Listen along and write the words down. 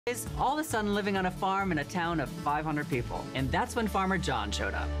All of a sudden living on a farm in a town of 500 people. And that's when Farmer John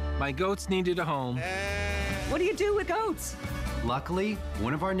showed up. My goats needed a home. What do you do with goats? Luckily,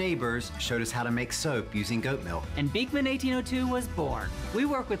 one of our neighbors showed us how to make soap using goat milk. And Beekman 1802 was born. We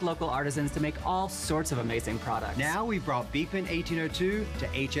work with local artisans to make all sorts of amazing products. Now we brought Beekman 1802 to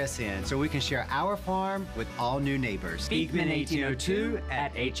HSN so we can share our farm with all new neighbors. Beekman 1802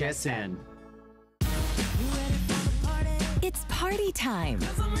 at HSN. It's party time.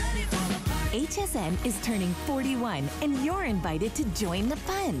 HSN is turning 41 and you're invited to join the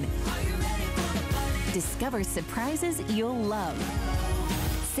fun. Discover surprises you'll love.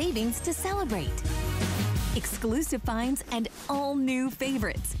 Savings to celebrate. Exclusive finds and all new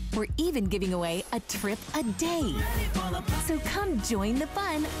favorites. We're even giving away a trip a day. So come join the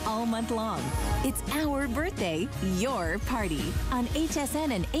fun all month long. It's our birthday, your party on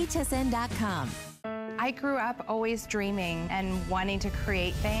HSN and hsn.com. I grew up always dreaming and wanting to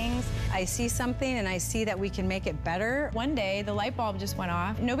create things. I see something and I see that we can make it better. One day, the light bulb just went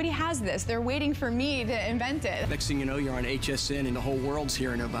off. Nobody has this. They're waiting for me to invent it. Next thing you know, you're on HSN and the whole world's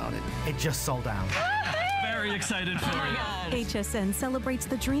hearing about it. It just sold out. Very excited for you. HSN celebrates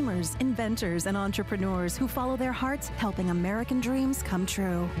the dreamers, inventors, and entrepreneurs who follow their hearts, helping American dreams come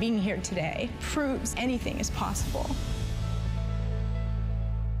true. Being here today proves anything is possible.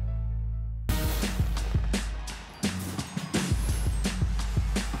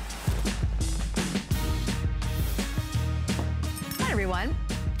 Everyone.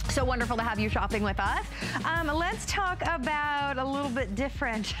 So wonderful to have you shopping with us. Let's talk about a little bit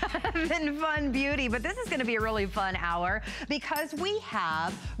different than fun beauty, but this is gonna be a really fun hour because we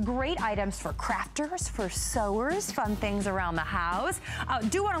have great items for crafters, for sewers, fun things around the house.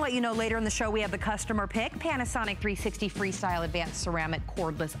 Do wanna let you know later in the show we have the customer pick, Panasonic 360 Freestyle Advanced Ceramic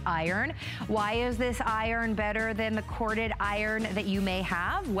Cordless Iron. Why is this iron better than the corded iron that you may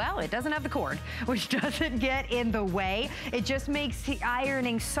have? Well, it doesn't have the cord, which doesn't get in the way. It just makes the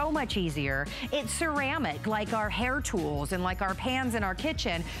ironing so much easier. It's ceramic, like our hair tools and like our pans in our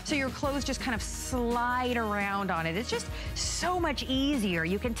kitchen, so your clothes just kind of slide around on it. It's just so much easier.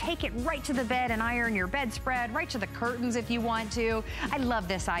 You can take it right to the bed and iron your bedspread, right to the curtains if you want to. I love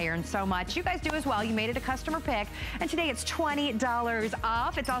this iron so much. You guys do as well. You made it a customer pick, and today it's $20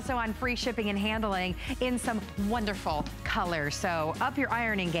 off. It's also on free shipping and handling in some wonderful colors. So up your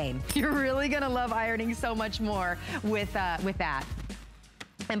ironing game. You're really gonna love ironing so much more with that.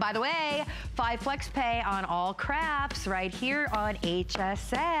 And by the way, 5 flex pay on all crafts right here on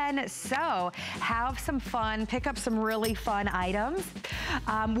HSN. So have some fun, pick up some really fun items.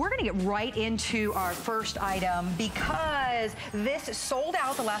 We're gonna get right into our first item because this sold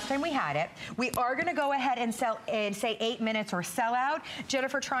out the last time we had it. We are gonna go ahead and sell in, say, 8 minutes or sell out.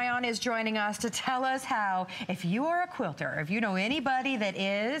 Jennifer Tryon is joining us to tell us how, if you are a quilter, if you know anybody that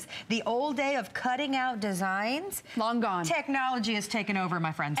is, the old day of cutting out designs, long gone. Technology has taken over,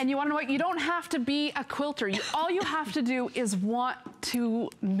 my friends. And you wanna know what? You don't have to be a quilter. All you have to do is want to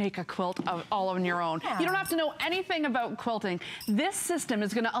make a quilt all on your own. Yeah. You don't have to know anything about quilting. This system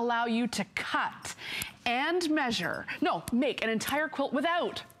is gonna allow you to cut and measure. No, make an entire quilt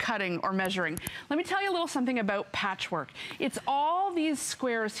without cutting or measuring. Let me tell you a little something about patchwork. It's all these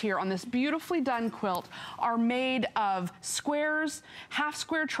squares here on this beautifully done quilt are made of squares, half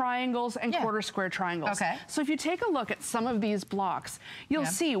square triangles, and quarter square triangles. Okay. So if you take a look at some of these blocks, you'll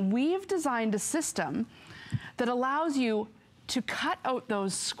see we've designed a system that allows you to cut out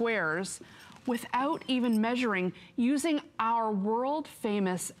those squares without even measuring, using our world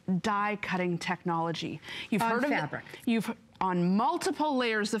famous die cutting technology. You've heard of fabric. On multiple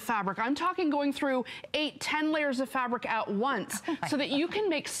layers of fabric. I'm talking going through 8, 10 layers of fabric at once so that you can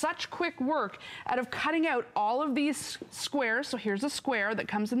make such quick work out of cutting out all of these squares. So here's a square that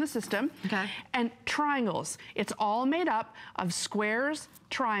comes in the system. Okay. And triangles. It's all made up of squares,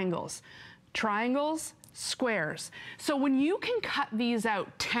 triangles. Triangles, squares. So when you can cut these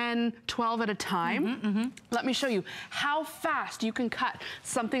out 10, 12 at a time, let me show you how fast you can cut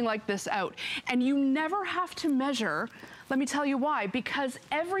something like this out. And you never have to measure. Let me tell you why, because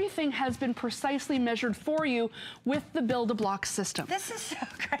everything has been precisely measured for you with the Build-A-Block system. This is so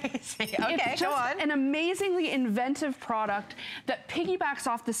crazy. Okay, it's go on. An amazingly inventive product that piggybacks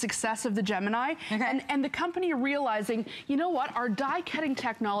off the success of the Gemini, and the company realizing, you know what, our die cutting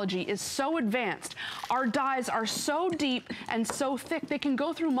technology is so advanced. Our dies are so deep and so thick, they can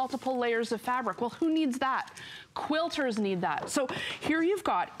go through multiple layers of fabric. Well, who needs that? Quilters need that. So here you've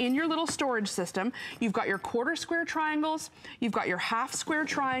got, in your little storage system, you've got your quarter square triangles, you've got your half square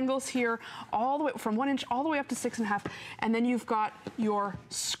triangles here, all the way from 1 inch all the way up to 6.5, and then you've got your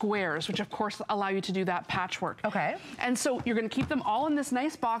squares, which of course allow you to do that patchwork. Okay. And so you're gonna keep them all in this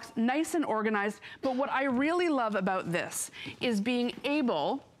nice box, nice and organized. But what I really love about this is being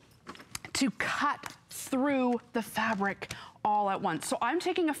able to cut through the fabric all at once. So I'm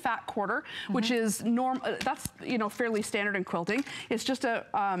taking a fat quarter, which is that's, you know, fairly standard in quilting. It's just a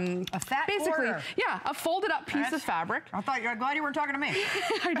fat basically, quarter. Yeah, a folded up piece of fabric. I'm glad you weren't talking to me.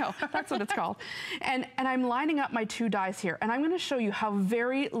 I know, that's what it's called. And I'm lining up my 2 dies here, and I'm gonna show you how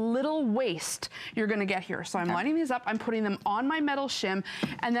very little waste you're gonna get here. So I'm lining these up, I'm putting them on my metal shim,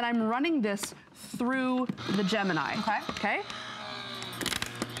 and then I'm running this through the Gemini. Okay?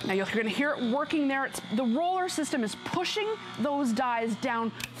 Now you're gonna hear it working there. The roller system is pushing those dies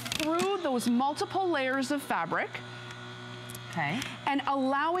down through those multiple layers of fabric. Okay. And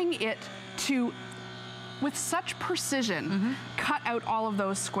allowing it to, with such precision, cut out all of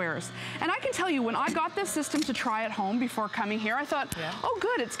those squares. And I can tell you, when I got this system to try at home before coming here, I thought, oh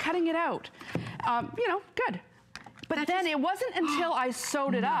good, it's cutting it out. You know, good. But then it wasn't until I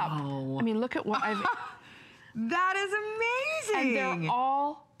sewed it up. I mean, look at what I've... That is amazing. And they're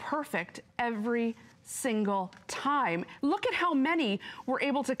all perfect every single time. Look at how many we're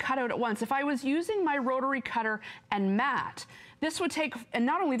able to cut out at once. If I was using my rotary cutter and mat, this would take, and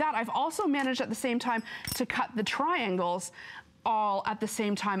not only that, I've also managed at the same time to cut the triangles all at the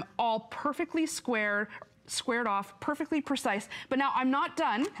same time, all perfectly squared off, perfectly precise. But now I'm not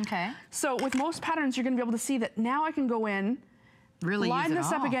done. Okay. So with most patterns, you're gonna be able to see that now I can go in, line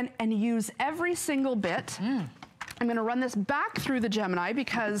this up again, and use every single bit. I'm gonna run this back through the Gemini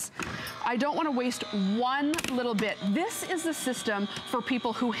because I don't wanna waste one little bit. This is the system for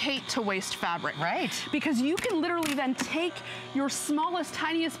people who hate to waste fabric. Right. Because you can literally then take your smallest,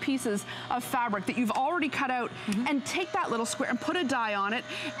 tiniest pieces of fabric that you've already cut out and take that little square and put a die on it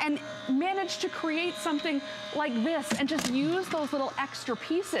and manage to create something like this and just use those little extra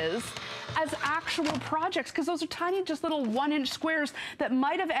pieces as actual projects, because those are tiny, just little 1-inch squares that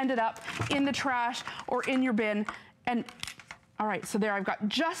might have ended up in the trash or in your bin. And all right, so there I've got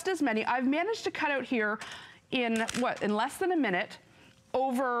just as many. I've managed to cut out here in less than a minute,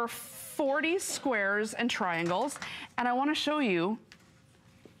 over 40 squares and triangles. And I want to show you.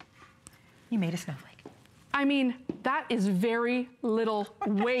 You made a snowflake. I mean, that is very little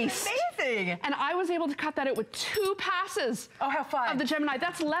waste. Amazing. And I was able to cut that out with 2 passes. Oh, how fun. Of the Gemini.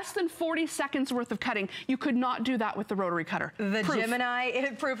 That's less than 40 seconds worth of cutting. You could not do that with the rotary cutter. The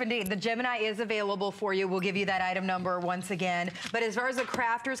Gemini, proof indeed. The Gemini is available for you. We'll give you that item number once again. But as far as the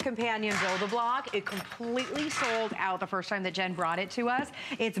Crafter's Companion Build-A-Block, it completely sold out the first time that Jen brought it to us.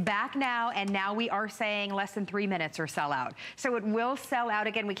 It's back now, and now we are saying less than 3 minutes or sell out. So it will sell out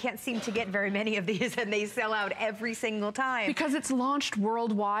again. We can't seem to get very many of these, and they sell out every single time. Because it's launched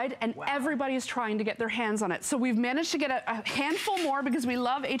worldwide, and everybody's trying to get their hands on it. So we've managed to get a handful more because we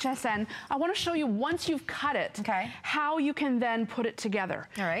love HSN. I want to show you, once you've cut it, how you can then put it together.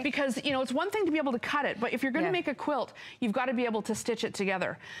 All right. Because, you know, it's one thing to be able to cut it, but if you're going to make a quilt, you've got to be able to stitch it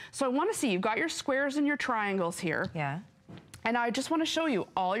together. So I want to see, you've got your squares and your triangles here. Yeah. And I just want to show you,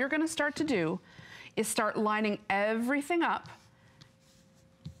 all you're going to start to do is start lining everything up,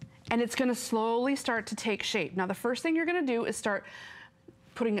 and it's gonna slowly start to take shape. Now, the first thing you're gonna do is start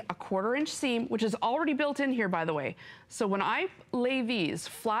putting a 1/4-inch seam, which is already built in here, by the way. So when I lay these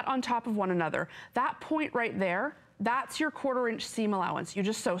flat on top of one another, that point right there, that's your 1/4-inch seam allowance. You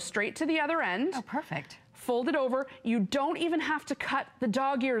just sew straight to the other end. Oh, perfect. Fold it over. You don't even have to cut the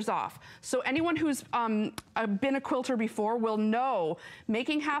dog ears off. So anyone who's been a quilter before will know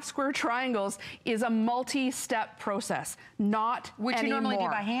making half square triangles is a multi-step process, not Which anymore. you normally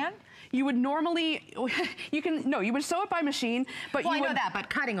do by hand? You would normally, you would sew it by machine, but I know that, but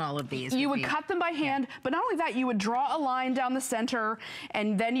cutting all of these. You would cut them by hand, but not only that, you would draw a line down the center,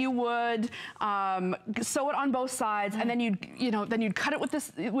 and then you would sew it on both sides, and then you'd cut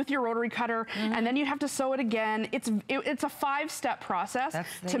it with your rotary cutter, and then you'd have to sew it again. It's a 5-step process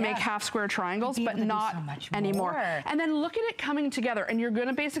to make half square triangles, but not anymore. And then look at it coming together, and you're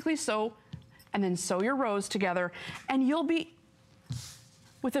gonna basically sew, and then sew your rows together, and you'll be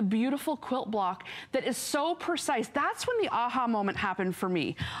with a beautiful quilt block that is so precise. That's when the aha moment happened for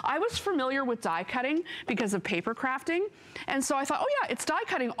me. I was familiar with die cutting because of paper crafting, and so I thought, oh yeah, it's die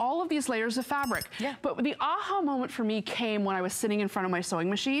cutting all of these layers of fabric. Yeah. But the aha moment for me came when I was sitting in front of my sewing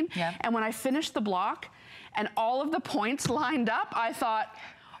machine, and when I finished the block and all of the points lined up, I thought,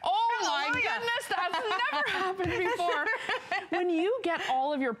 Oh my goodness, that's never happened before. When you get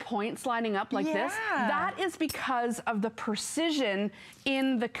all of your points lining up like this, that is because of the precision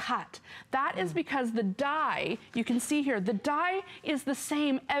in the cut. That is because the die, you can see here, the die is the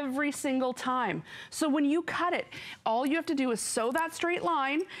same every single time. So when you cut it, all you have to do is sew that straight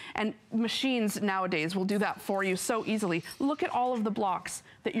line, and machines nowadays will do that for you so easily. Look at all of the blocks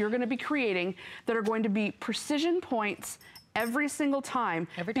that you're going to be creating that are going to be precision points every single time,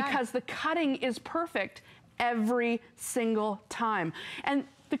 because the cutting is perfect every single time. And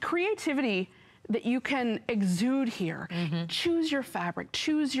the creativity that you can exude here, choose your fabric,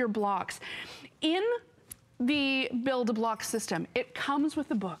 choose your blocks. In the Build-A-Block system, it comes with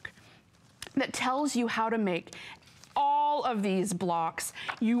a book that tells you how to make all of these blocks.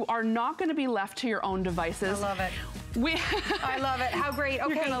 You are not going to be left to your own devices. I love it. I love it. How great.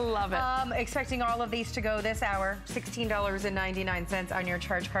 Okay. You're going to love it. Expecting all of these to go this hour. $16.99 on your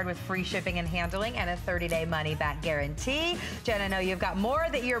charge card with free shipping and handling and a 30-day money-back guarantee. Jen, I know you've got more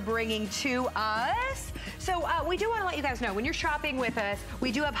that you're bringing to us. So we do want to let you guys know, when you're shopping with us,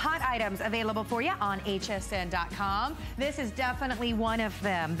 we do have hot items available for you on hsn.com. This is definitely one of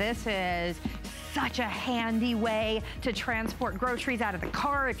them. This is such a handy way to transport groceries out of the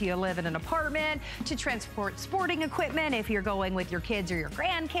car if you live in an apartment, to transport sporting equipment if you're going with your kids or your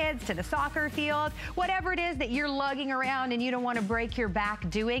grandkids to the soccer field, whatever it is that you're lugging around and you don't want to break your back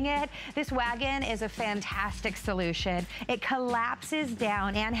doing it. This wagon is a fantastic solution. It collapses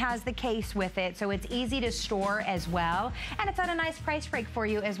down and has the case with it, so it's easy to store as well. And it's at a nice price break for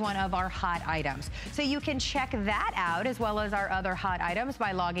you as one of our hot items. So you can check that out as well as our other hot items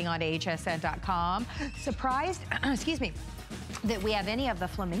by logging on to hsn.com. Surprised, excuse me, that we have any of the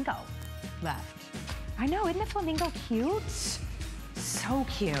flamingo left. I know, isn't the flamingo cute? So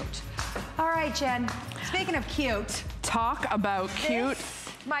cute. All right, Jen, speaking of cute. Talk about cute.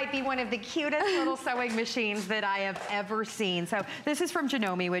 This might be one of the cutest little sewing machines that I have ever seen. So this is from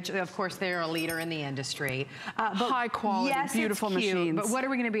Janome, which of course they're a leader in the industry. High quality, yes, beautiful it's cute, machines. But what are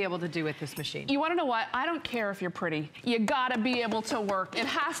we gonna be able to do with this machine? You wanna know what? I don't care if you're pretty. You gotta be able to work. It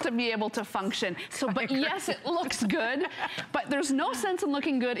has to be able to function. So, but yes, it looks good, but there's no sense in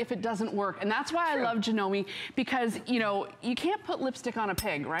looking good if it doesn't work. And that's why I love Janome, because you know, you can't put lipstick on a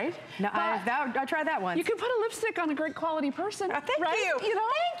pig, right? No, I tried that once. You can put a lipstick on a great quality person. Thank right? you. know?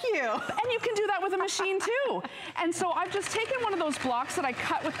 Thank you. And you can do that with a machine too. And so I've just taken one of those blocks that I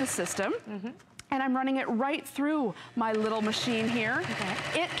cut with the system, and I'm running it right through my little machine here.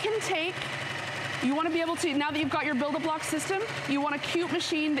 It can take, you want to be able to, now that you've got your Build-A-Block system, you want a cute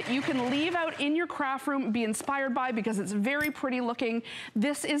machine that you can leave out in your craft room, be inspired by, because it's very pretty looking.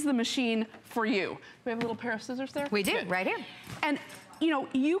 This is the machine for you. We have a little pair of scissors there? We do, right here. And you know,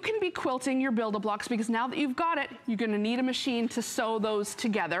 you can be quilting your Build-A-Blocks, because now that you've got it, you're gonna need a machine to sew those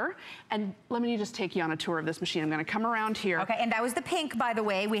together. And let me just take you on a tour of this machine. I'm gonna come around here. Okay, and that was the pink, by the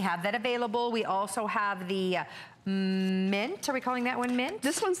way. We have that available. We also have the mint. Are we calling that one mint?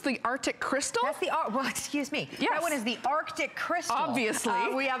 This one's the Arctic Crystal. That's the, well, excuse me. Yes. That one is the Arctic Crystal.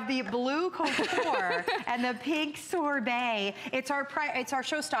 Obviously. We have the blue couture and the pink sorbet. It's our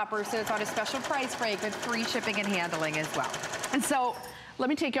showstopper, so it's on a special price break with free shipping and handling as well. And so, let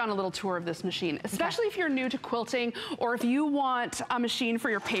me take you on a little tour of this machine, especially if you're new to quilting, or if you want a machine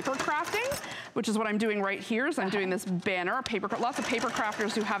for your paper crafting, which is what I'm doing right here. So I'm doing this banner. Lots of paper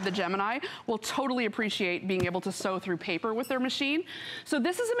crafters who have the Gemini will totally appreciate being able to sew through paper with their machine. So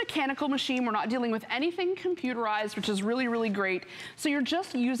this is a mechanical machine. We're not dealing with anything computerized, which is really, really great. So you're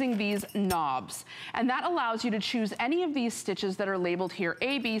just using these knobs, and that allows you to choose any of these stitches that are labeled here,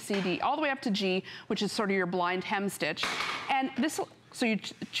 A, B, C, D, all the way up to G, which is sort of your blind hem stitch. And this, so you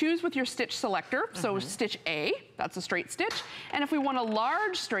choose with your stitch selector. So stitch A, that's a straight stitch. And if we want a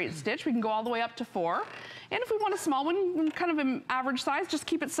large straight stitch, we can go all the way up to 4. And if we want a small one, kind of an average size, just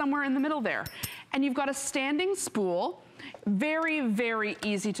keep it somewhere in the middle there. And you've got a standing spool. Very, very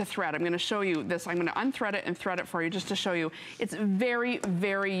easy to thread. I'm gonna show you this. I'm gonna unthread it and thread it for you just to show you. It's very,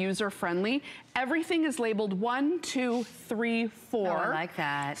 very user-friendly. Everything is labeled 1, 2, 3, 4. Oh, I like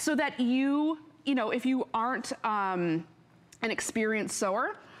that. So that you know, if you aren't an experienced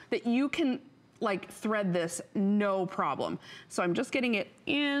sewer, that you can like thread this no problem. So I'm just getting it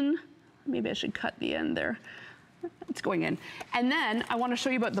in. Maybe I should cut the end there. It's going in. And then I want to show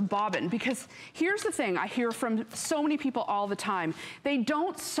you about the bobbin, because here's the thing I hear from so many people all the time. They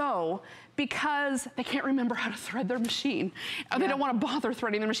don't sew because they can't remember how to thread their machine. Or they don't want to bother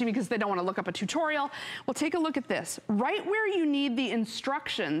threading their machine because they don't want to look up a tutorial. Well, take a look at this. Right where you need the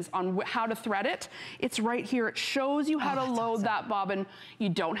instructions on how to thread it, it's right here. It shows you how to load that bobbin. You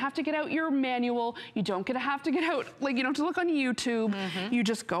don't have to get out your manual. You don't have to get out, like, you don't have to look on YouTube. You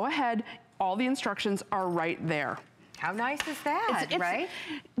just go ahead. All the instructions are right there. How nice is that, right?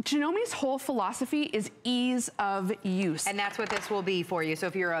 Janome's whole philosophy is ease of use. And that's what this will be for you. So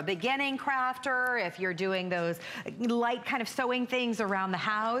if you're a beginning crafter, if you're doing those light kind of sewing things around the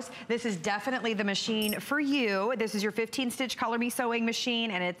house, this is definitely the machine for you. This is your 15-stitch Color Me sewing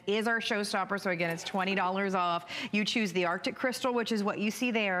machine, and it is our showstopper. So again, it's $20 off. You choose the Arctic Crystal, which is what you see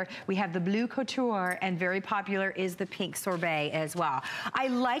there. We have the Blue Couture, and very popular is the Pink Sorbet as well. I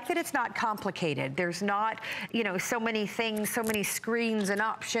like that it's not complicated. There's not, you know, so many things, so many screens and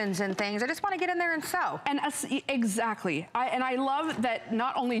options and things. I just want to get in there and sew. And exactly. And I love that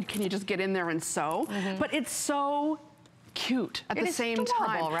not only can you just get in there and sew, but it's so cute at the same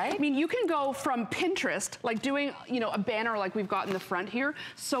time, right? I mean, you can go from Pinterest, like doing, you know, a banner like we've got in the front here,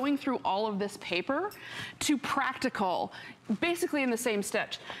 sewing through all of this paper, to practical, basically in the same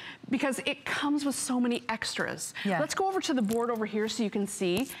stitch, because it comes with so many extras. Let's go over to the board over here so you can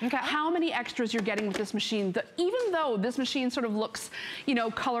see how many extras you're getting with this machine. Even though this machine sort of looks, you know,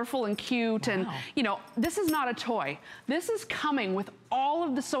 colorful and cute, and, you know, this is not a toy. This is coming with all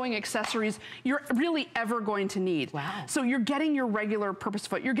of the sewing accessories you're really ever going to need. So you're getting your regular purpose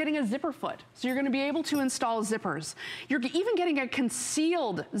foot. You're getting a zipper foot. So you're going to be able to install zippers. You're even getting a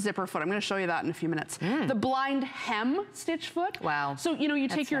concealed zipper foot. I'm going to show you that in a few minutes. The blind hem stitch foot. So, you know, you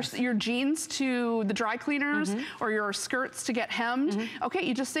take your jeans to the dry cleaners or your skirts to get hemmed. Okay,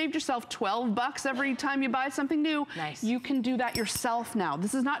 you just saved yourself $12 every time you buy something new. You can do that yourself now.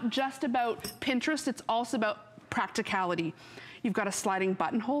 This is not just about Pinterest. It's also about practicality. You've got a sliding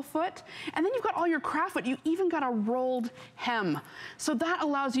buttonhole foot, and then you've got all your craft foot. You even got a rolled hem. So that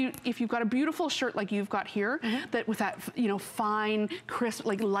allows you, if you've got a beautiful shirt like you've got here, that with that, you know, fine, crisp,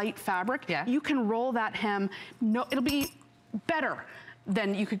 like light fabric, you can roll that hem. No, it'll be better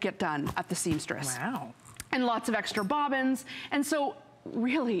than you could get done at the seamstress. And lots of extra bobbins. And so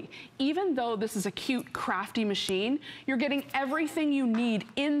really, even though this is a cute, crafty machine, you're getting everything you need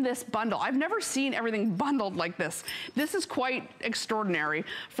in this bundle. I've never seen everything bundled like this. This is quite extraordinary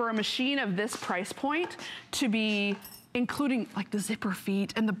for a machine of this price point to be including like the zipper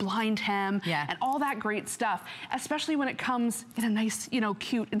feet and the blind hem and all that great stuff, especially when it comes in a nice, you know,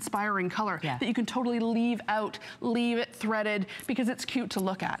 cute, inspiring color that you can totally leave out, leave it threaded, because it's cute to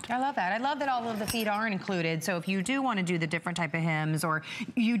look at. I love that. I love that all of the feet aren't included. So if you do want to do the different type of hems, or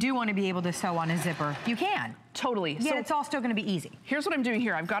you do want to be able to sew on a zipper, you can. Totally. Yeah, so it's all still going to be easy. Here's what I'm doing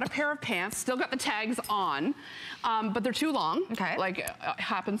here. I've got a pair of pants, still got the tags on, but they're too long, like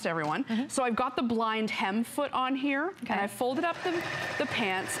happens to everyone. So I've got the blind hem foot on here, and I folded up the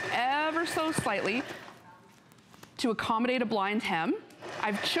pants ever so slightly to accommodate a blind hem.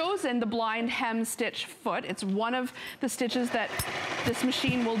 I've chosen the blind hem stitch foot. It's one of the stitches that this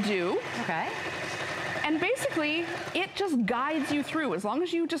machine will do. And basically, it just guides you through. As long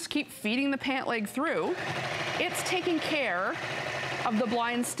as you just keep feeding the pant leg through, it's taking care of the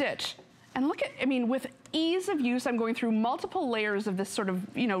blind stitch. And look at, I mean, with ease of use, I'm going through multiple layers of this sort of,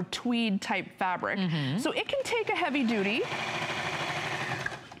 you know, tweed type fabric. So it can take a heavy duty.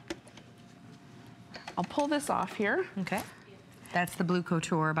 I'll pull this off here. That's the Blue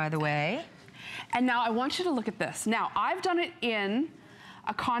Couture, by the way. And now I want you to look at this. Now, I've done it in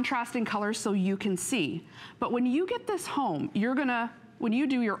a contrasting color so you can see. But when you get this home, you're gonna, when you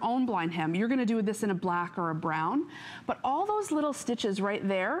do your own blind hem, you're gonna do this in a black or a brown. But all those little stitches right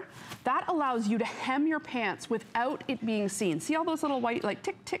there, that allows you to hem your pants without it being seen. See all those little white, like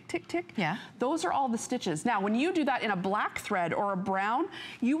tick, tick, tick, tick? Those are all the stitches. Now, when you do that in a black thread or a brown,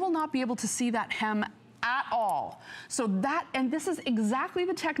 you will not be able to see that hem at all. So that, and this is exactly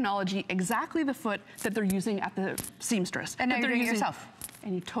the technology, exactly the foot that they're using at the seamstress. And now you're doing it yourself.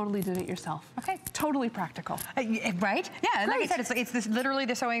 And you totally did it yourself. Totally practical. Right? Yeah, like I said, it's literally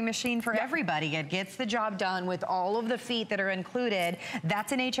the sewing machine for everybody. It gets the job done with all of the feet that are included.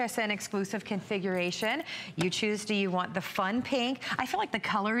 That's an HSN exclusive configuration. You choose, do you want the fun pink? I feel like the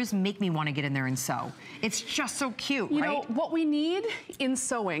colors make me want to get in there and sew. It's just so cute, you know, what we need in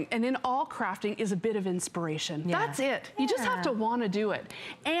sewing and in all crafting is a bit of inspiration. That's it. You just have to want to do it.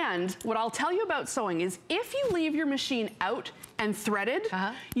 And what I'll tell you about sewing is if you leave your machine out and threaded,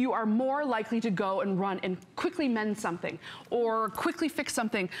 you are more likely to go and run and quickly mend something or quickly fix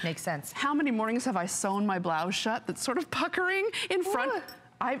something. Makes sense. How many mornings have I sewn my blouse shut that's sort of puckering in front?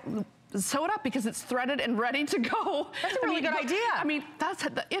 I sew it up because it's threaded and ready to go. That's a really good idea. I mean,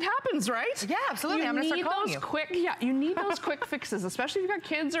 it happens, right? Yeah, absolutely. I'm gonna start calling you. You need those quick fixes, especially if you've got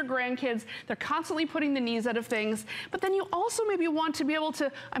kids or grandkids. They're constantly putting the knees out of things. But then you also maybe want to be able to,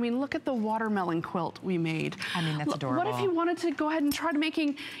 I mean, look at the watermelon quilt we made. I mean, that's adorable. What if you wanted to go ahead and try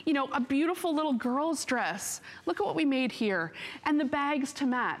making, you know, a beautiful little girl's dress? Look at what we made here. And the bags to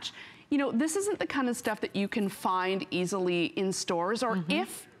match. You know, this isn't the kind of stuff that you can find easily in stores, or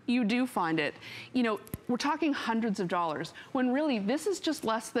if you do find it, you know, we're talking hundreds of dollars, when really this is just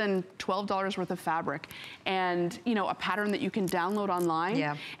less than $12 worth of fabric and, you know, a pattern that you can download online.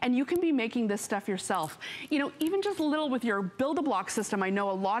 Yeah. And you can be making this stuff yourself. You know, even just a little with your Build-A-Block system, I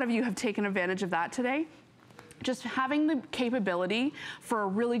know a lot of you have taken advantage of that today. Just having the capability for a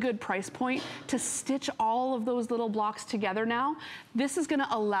really good price point to stitch all of those little blocks together now, this is gonna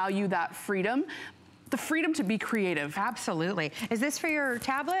allow you that freedom. The freedom to be creative. Absolutely. Is this for your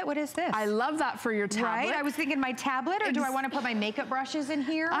tablet? What is this? I love that for your tablet. Right? I was thinking my tablet, or do I want to put my makeup brushes in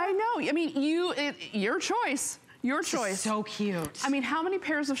here? I know. I mean, your choice. Your choice. So cute. I mean, how many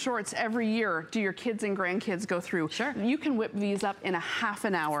pairs of shorts every year do your kids and grandkids go through? Sure. You can whip these up in a half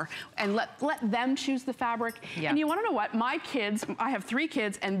an hour and let them choose the fabric. Yeah. And you wanna know what? My kids, I have 3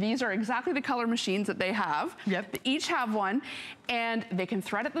 kids, and these are exactly the color machines that they have. Yep. They each have one, and they can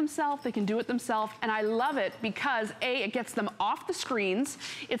thread it themselves, they can do it themselves, and I love it because A, it gets them off the screens.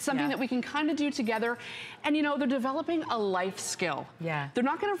 It's something that we can kind of do together. And you know, they're developing a life skill. Yeah. They're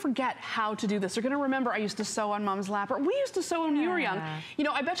not gonna forget how to do this. They're gonna remember, I used to sew on Mom's lap, or we used to sew when we were young. You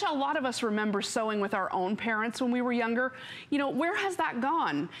know, I bet you a lot of us remember sewing with our own parents when we were younger. You know, where has that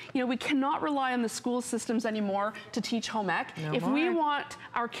gone? You know, we cannot rely on the school systems anymore to teach home ec. If we want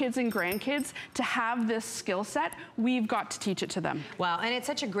our kids and grandkids to have this skill set, we've got to teach it to them. Well, and it's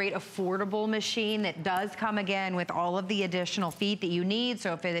such a great affordable machine that does come again with all of the additional feet that you need.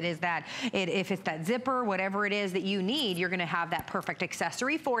 So if it is that, if it's that zipper, whatever it is that you need, you're gonna have that perfect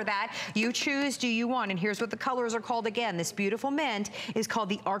accessory for that. You choose, do you want, and here's what the colors are called again. This beautiful mint is called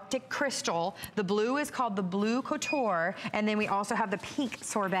the Arctic Crystal. The blue is called the Blue Couture, and then we also have the pink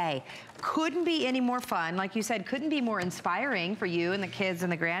sorbet. Couldn't be any more fun. Like you said, couldn't be more inspiring for you and the kids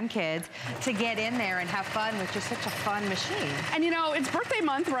and the grandkids to get in there and have fun with just such a fun machine. And you know, it's birthday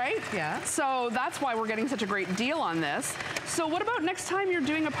month, right? Yeah. So that's why we're getting such a great deal on this. So what about next time you're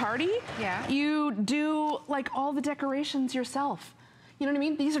doing a party? Yeah. You do like all the decorations yourself. You know what I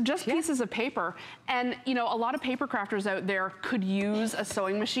mean? These are just pieces of paper. And you know, a lot of paper crafters out there could use a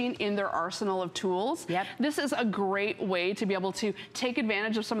sewing machine in their arsenal of tools. Yep. This is a great way to be able to take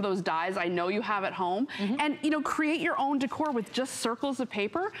advantage of some of those dies I know you have at home and you know, create your own decor with just circles of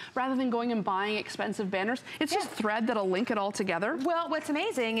paper rather than going and buying expensive banners. It's just thread that'll link it all together. Well, what's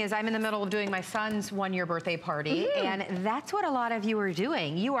amazing is I'm in the middle of doing my son's 1-year birthday party, and that's what a lot of you are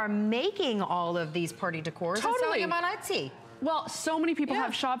doing. You are making all of these party decors and selling them on Etsy. Well, so many people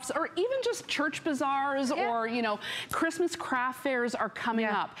have shops, or even just church bazaars, or you know, Christmas craft fairs are coming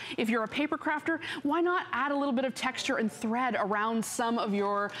up. If you're a paper crafter, why not add a little bit of texture and thread around some of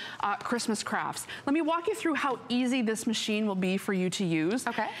your Christmas crafts? Let me walk you through how easy this machine will be for you to use.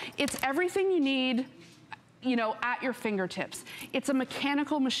 Okay. It's everything you need, you know, at your fingertips. It's a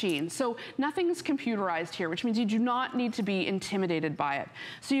mechanical machine, so nothing's computerized here, which means you do not need to be intimidated by it.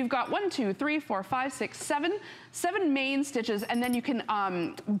 So you've got 1, 2, 3, 4, 5, 6, 7 main stitches, and then you can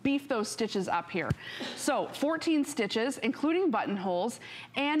beef those stitches up here. So 14 stitches, including buttonholes,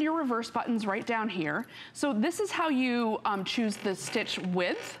 and your reverse buttons right down here. So this is how you choose the stitch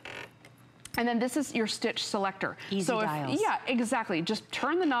width. And then this is your stitch selector. Easy dials. Yeah, exactly. Just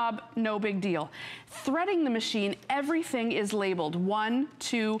turn the knob, no big deal. Threading the machine, everything is labeled 1,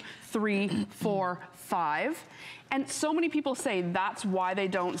 2, 3, 4, 5. And so many people say that's why they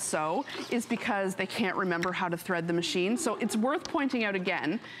don't sew, is because they can't remember how to thread the machine. So it's worth pointing out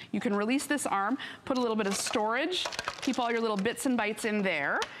again. You can release this arm, put a little bit of storage, keep all your little bits and bytes in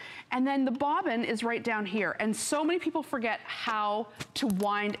there. And then the bobbin is right down here. And so many people forget how to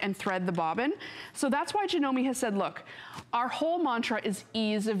wind and thread the bobbin. So that's why Janome has said, look, our whole mantra is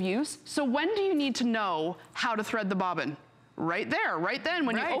ease of use. So when do you need to know how to thread the bobbin? Right there, right then,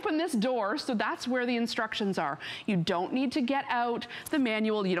 when you open this door, so that's where the instructions are. You don't need to get out the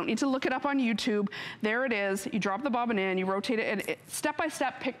manual, you don't need to look it up on YouTube. There it is, you drop the bobbin in, you rotate it, and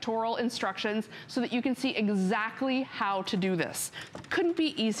step-by-step pictorial instructions so that you can see exactly how to do this. Couldn't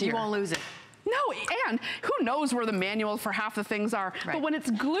be easier. You won't lose it. No, and who knows where the manual for half the things are. Right. But when it's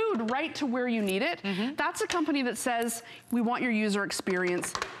glued right to where you need it, that's a company that says, we want your user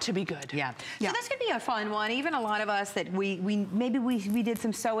experience to be good. Yeah. So this could be a fun one. Even a lot of us that maybe we did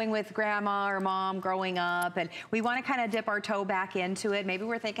some sewing with grandma or mom growing up, and we want to kind of dip our toe back into it. Maybe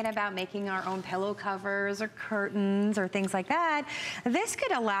we're thinking about making our own pillow covers or curtains or things like that. This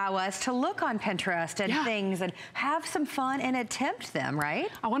could allow us to look on Pinterest and things and have some fun and attempt them, right?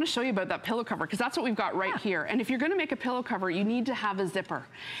 I want to show you about that pillow cover, because that's what we've got right here. And if you're going to make a pillow cover, you need to have a zipper.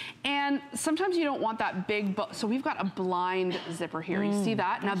 And sometimes you don't want that big, so we've got a blind zipper here. You see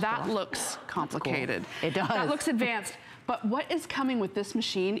that? Now that looks complicated. Cool. It does. That looks advanced. But what is coming with this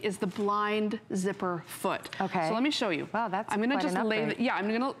machine is the blind zipper foot. Okay. So let me show you. Wow, that's I'm gonna quite just an lay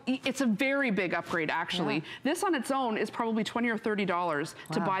upgrade. it's a very big upgrade, actually. Yeah. This on its own is probably $20 or $30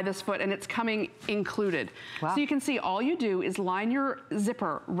 to buy this foot, and it's coming included. Wow. So you can see all you do is line your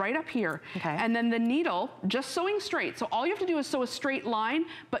zipper right up here. Okay. And then the needle, just sewing straight. So all you have to do is sew a straight line,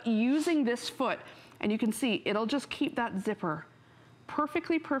 but using this foot. And you can see, it'll just keep that zipper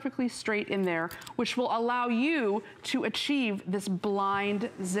perfectly straight in there, which will allow you to achieve this blind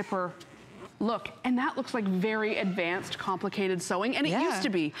zipper look. And that looks like very advanced, complicated sewing, and it used to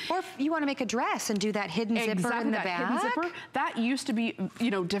be. Or if you want to make a dress and do that hidden zipper in the back. Hidden zipper, that used to be,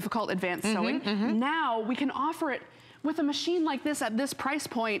 difficult advanced sewing. Now we can offer it with a machine like this at this price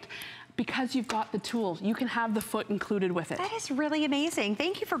point. Because you've got the tools, you can have the foot included with it. That is really amazing.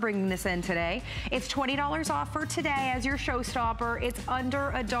 Thank you for bringing this in today. It's $20 off for today as your showstopper. It's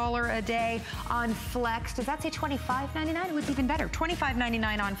under $1 a day on Flex. Does that say $25.99? It was even better.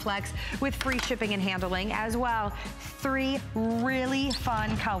 $25.99 on Flex with free shipping and handling as well. 3 really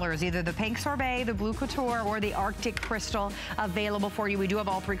fun colors, either the pink sorbet, the blue couture, or the Arctic crystal available for you. We do have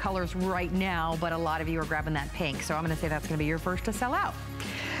all 3 colors right now, but a lot of you are grabbing that pink. So I'm gonna say that's gonna be your first to sell out.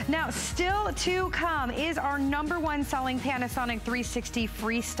 Now, still to come is our #1 selling Panasonic 360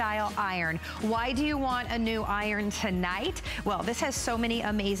 Freestyle iron. Why do you want a new iron tonight? Well, this has so many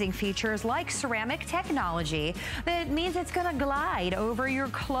amazing features like ceramic technology that means it's gonna glide over your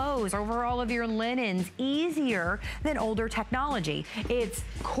clothes, over all of your linens, easier than older technology. It's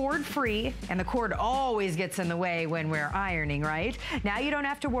cord-free, and the cord always gets in the way when we're ironing, right? Now you don't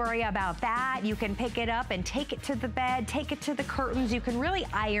have to worry about that. You can pick it up and take it to the bed, take it to the curtains. You can really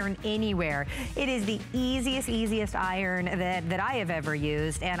iron anywhere. It is the easiest iron that I have ever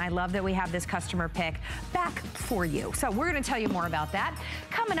used, and I love that we have this customer pick back for you. So we're going to tell you more about that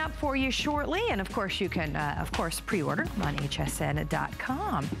coming up for you shortly, and of course you can pre-order on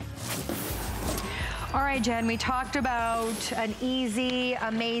hsn.com. All right, Jen, we talked about an easy,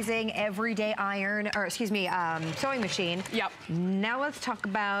 amazing, everyday sewing machine. Yep. Now let's talk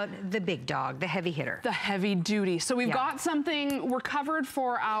about the big dog, the heavy hitter. The heavy duty. So we've got something, we're covered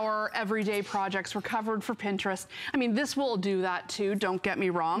for our everyday projects, we're covered for Pinterest. I mean, this will do that too, don't get me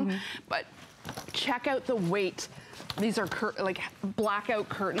wrong, but check out the weight. These are like blackout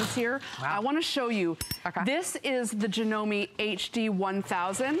curtains here. Wow. I want to show you. Okay. This is the Janome HD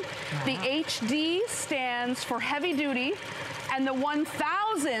 1000. The HD stands for heavy duty, and the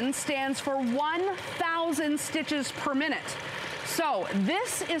 1000 stands for 1,000 stitches per minute. So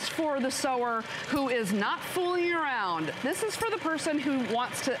this is for the sewer who is not fooling around. This is for the person who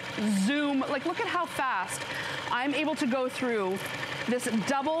wants to zoom. Like, look at how fast I'm able to go through this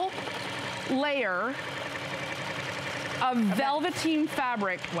double layer of velveteen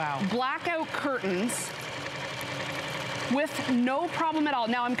fabric, blackout curtains with no problem at all.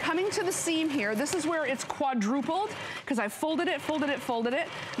 Now I'm coming to the seam here. This is where it's quadrupled because I folded it.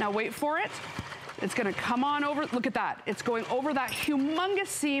 Now wait for it. It's gonna come on over, look at that. It's going over that humongous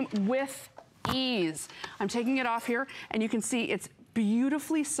seam with ease. I'm taking it off here and you can see it's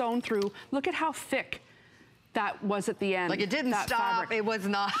beautifully sewn through. Look at how thick that was at the end. Like, it didn't stop, fabric. It was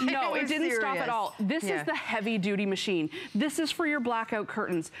not. No, it didn't serious. stop at all. This is the heavy duty machine. This is for your blackout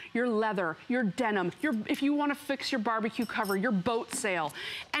curtains, your leather, your denim, if you want to fix your barbecue cover, your boat sail,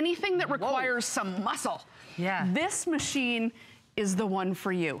 anything that requires some muscle. Yeah. This machine is the one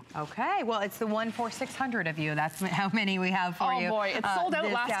for you. Okay, well, it's the one for 600 of you. That's how many we have for you. Oh boy, it sold out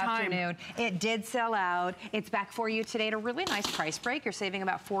last afternoon. It did sell out. It's back for you today at a really nice price break. You're saving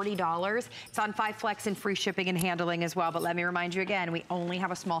about $40. It's on 5 Flex and free shipping and handling as well. But let me remind you again, we only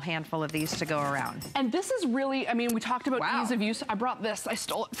have a small handful of these to go around. And this is really, I mean, we talked about ease of use. I brought this, I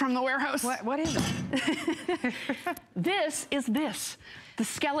stole it from the warehouse. What is it? This is this. The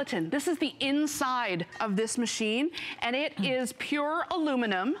skeleton. This is the inside of this machine, and it is pure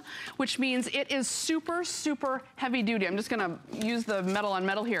aluminum, which means it is super, super heavy duty. I'm just gonna use the metal on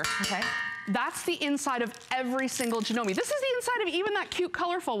metal here. Okay. That's the inside of every single Janome. This is the inside of even that cute,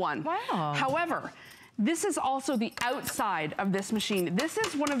 colorful one. Wow. However, this is also the outside of this machine. This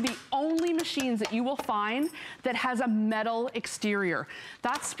is one of the only machines that you will find that has a metal exterior.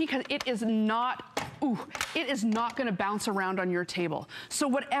 That's because it is not gonna bounce around on your table. So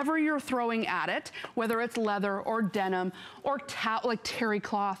whatever you're throwing at it, whether it's leather or denim or like terry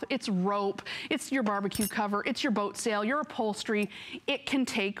cloth, it's rope, it's your barbecue cover, it's your boat sail, your upholstery, it can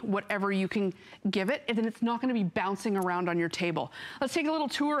take whatever you can give it, and then it's not gonna be bouncing around on your table. Let's take a little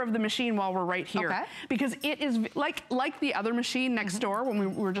tour of the machine while we're right here. Okay. Because it is like the other machine next door when we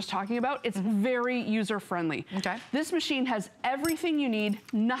were just talking about, it's very user-friendly. Okay. This machine has everything you need,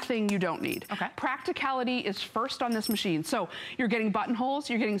 nothing you don't need. Okay. Practicality is first on this machine. So you're getting buttonholes,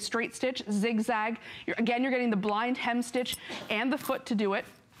 you're getting straight stitch, zigzag, you're getting the blind hem stitch and the foot to do it.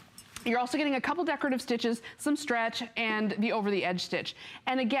 You're also getting a couple decorative stitches, some stretch, and the over-the-edge stitch.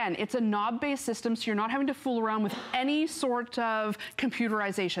 And again, it's a knob-based system, so you're not having to fool around with any sort of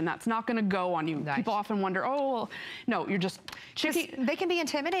computerization. That's not gonna go on you. Nice. People often wonder, oh, well, no, you're just... They can be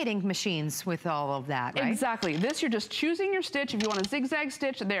intimidating machines with all of that, right? Exactly. This, you're just choosing your stitch. If you want a zigzag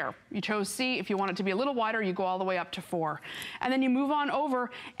stitch, there. You chose C. If you want it to be a little wider, you go all the way up to 4. And then you move on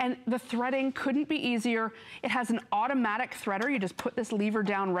over, and the threading couldn't be easier. It has an automatic threader. You just put this lever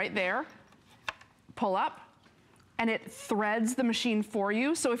down right there, pull up, and it threads the machine for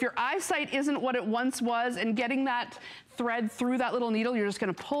you. So if your eyesight isn't what it once was and getting that thread through that little needle, you're just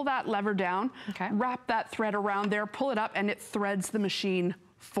gonna pull that lever down, wrap that thread around there, pull it up, and it threads the machine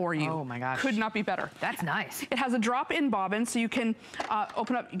for you. Oh my gosh. Could not be better. That's nice. It has a drop-in bobbin, so you can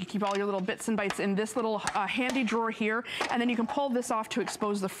open up, you can keep all your little bits and bytes in this little handy drawer here, and then you can pull this off to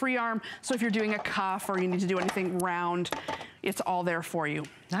expose the free arm, so if you're doing a cuff or you need to do anything round, it's all there for you.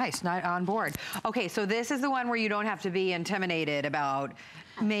 Nice, not on board. Okay, so this is the one where you don't have to be intimidated about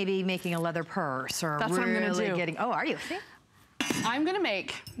maybe making a leather purse or That's what I'm gonna do. getting, oh, are you? See? I'm gonna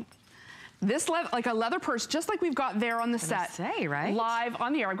make this like a leather purse, just like we've got there on the set. Right? Live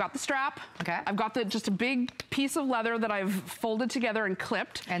on the air. I've got the strap. Okay. I've got just a big piece of leather that I've folded together and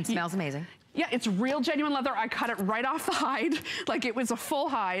clipped. And smells amazing. Yeah, it's real genuine leather. I cut it right off the hide, like it was a full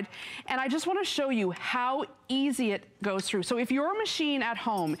hide. And I just wanna show you how easy it goes through. So if your machine at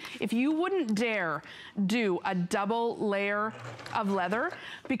home, if you wouldn't dare do a double layer of leather,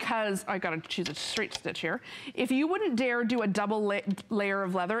 because I gotta choose a straight stitch here. If you wouldn't dare do a double layer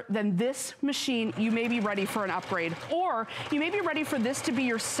of leather, then this machine, you may be ready for an upgrade, or you may be ready for this to be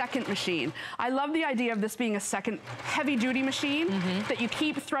your second machine. I love the idea of this being a second heavy duty machine that you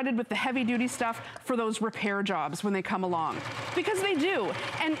keep threaded with the heavy duty stuff for those repair jobs when they come along, because they do.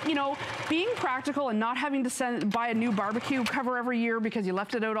 And you know, being practical and not having to buy a new barbecue cover every year because you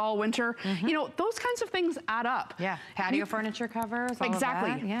left it out all winter, you know, those kinds of things add up. Yeah, patio furniture covers, all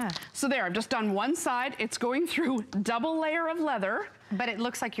exactly. of that. Yeah. So there, I've just done one side. It's going through double layer of leather. But it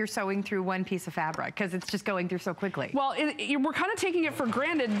looks like you're sewing through one piece of fabric because it's just going through so quickly. Well, we're kind of taking it for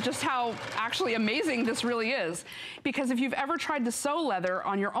granted just how actually amazing this really is. Because if you've ever tried to sew leather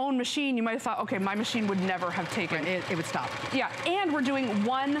on your own machine, you might have thought, okay, my machine would never have taken. It would stop. Yeah, and we're doing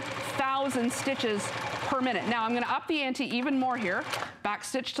 1,000 stitches per minute. Now I'm gonna up the ante even more here. Back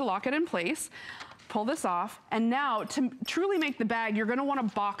stitch to lock it in place. Pull this off, and now to truly make the bag, you're gonna wanna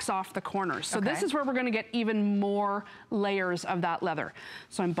box off the corners. So this is where we're gonna get even more layers of that leather.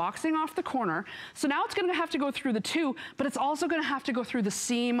 So I'm boxing off the corner. So now it's gonna have to go through the 2, but it's also gonna have to go through the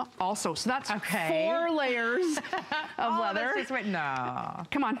seam also. So that's 4 layers of leather. Just went, no.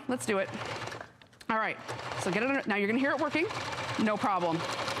 Come on, let's do it. All right, so get it, now you're gonna hear it working, no problem.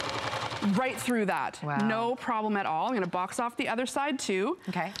 Right through that, no problem at all. I'm gonna box off the other side too.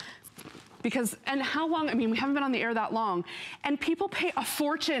 Okay. Because, and how long, I mean, we haven't been on the air that long, and people pay a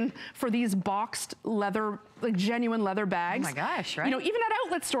fortune for these boxed leather, like genuine leather bags. Oh my gosh, right? You know, even at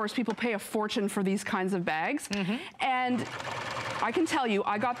outlet stores, people pay a fortune for these kinds of bags. And I can tell you,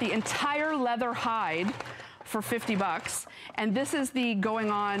 I got the entire leather hide for 50 bucks. And this is the going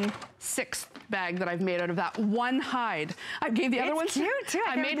on 6th bag that I've made out of that one hide. I gave the other ones. Cute too.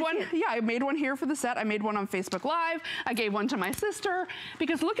 I made one, yeah, I made one here for the set. I made one on Facebook Live. I gave one to my sister,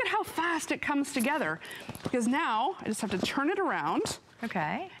 because look at how fast it comes together. Because now I just have to turn it around.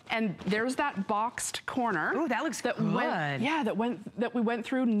 Okay. And there's that boxed corner. Ooh, that looks good. That we went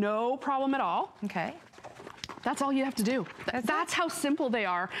through, no problem at all. Okay. That's all you have to do. That's how simple they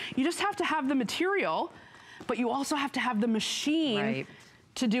are. You just have to have the material, but you also have to have the machine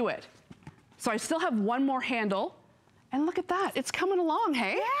to do it. So I still have one more handle, And look at that, it's coming along,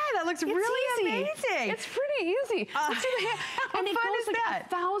 hey? Yeah, that looks really amazing. It's pretty easy. And it goes like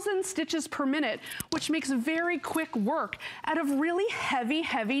 1,000 stitches per minute, which makes very quick work out of really heavy,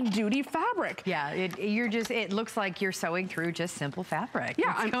 heavy duty fabric. Yeah, it looks like you're sewing through just simple fabric.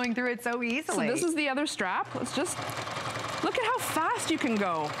 Yeah, I'm going through it so easily. So this is the other strap. Let's just, look at how fast you can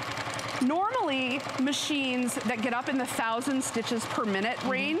go. Normally, machines that get up in the 1,000 stitches per minute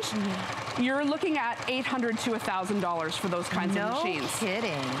range, you're looking at $800 to $1,000 for those kinds of machines. No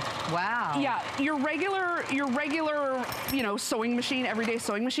kidding. Wow. Yeah, your regular, you know, sewing machine, everyday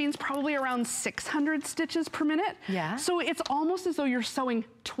sewing machine's probably around 600 stitches per minute. Yeah. So it's almost as though you're sewing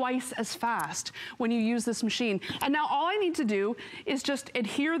twice as fast when you use this machine. And now all I need to do is just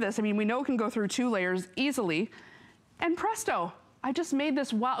adhere this. I mean, we know it can go through 2 layers easily, and presto. I just made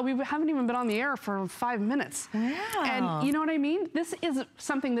this while we haven't even been on the air for 5 minutes. Wow. And you know what I mean? This is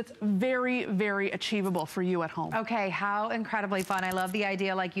something that's very, very achievable for you at home. Okay, how incredibly fun. I love the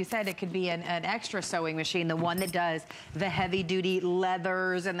idea, like you said, it could be an extra sewing machine, the one that does the heavy duty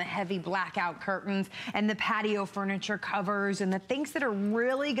leathers and the heavy blackout curtains and the patio furniture covers and the things that are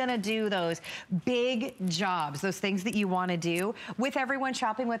really gonna do those big jobs, those things that you wanna do. With everyone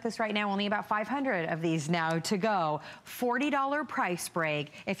shopping with us right now, only about 500 of these now to go. $40 price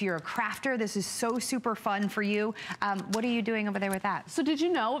break. If you're a crafter, this is so super fun for you. What are you doing over there with that? So did you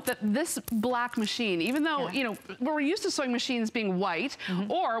know that this black machine, even though, you know, we're used to sewing machines being white,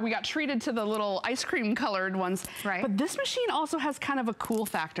 or we got treated to the little ice cream colored ones, but this machine also has kind of a cool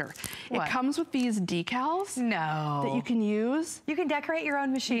factor. What? It comes with these decals that you can use. You can decorate your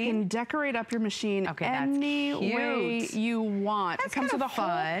own machine? You can decorate up your machine any way you want. It comes with a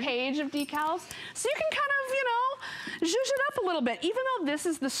whole page of decals. So you can kind of, you know, zhuzh it up a little bit. Even though this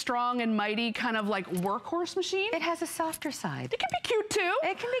is the strong and mighty kind of like workhorse machine, it has a softer side. It can be cute too.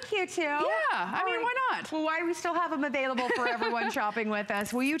 It can be cute too. Yeah, I mean, why not? Well, why do we still have them available for everyone shopping with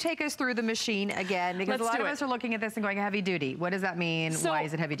us? Will you take us through the machine again? Because a lot of us are looking at this and going, heavy duty. What does that mean? So, why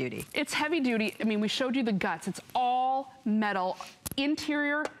is it heavy duty? It's heavy duty. I mean, we showed you the guts. It's all metal,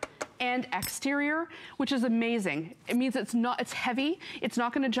 interior and exterior, which is amazing. It means it's heavy. It's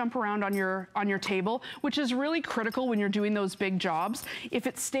not gonna jump around on your table, which is really critical when you're doing those big jobs. If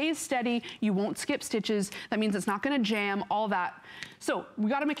it stays steady, you won't skip stitches. That means it's not gonna jam, all that. So we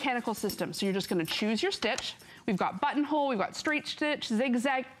got a mechanical system. So you're just gonna choose your stitch. We've got buttonhole, we've got straight stitch,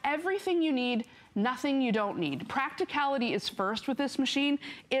 zigzag, everything you need, nothing you don't need. Practicality is first with this machine.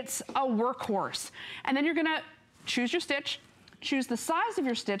 It's a workhorse. And then you're gonna choose your stitch, choose the size of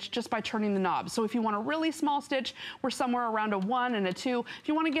your stitch just by turning the knob. So if you want a really small stitch, we're somewhere around a 1 and a 2. If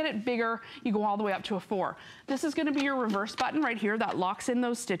you want to get it bigger, you go all the way up to a 4. This is going to be your reverse button right here that locks in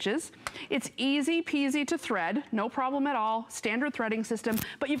those stitches. It's easy peasy to thread, no problem at all, standard threading system,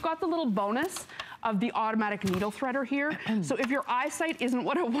 but you've got the little bonus of the automatic needle threader here. So if your eyesight isn't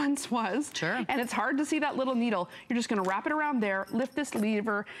what it once was, and it's hard to see that little needle, you're just gonna wrap it around there, lift this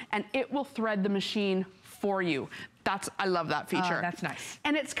lever, and it will thread the machine for you. I love that feature. That's nice.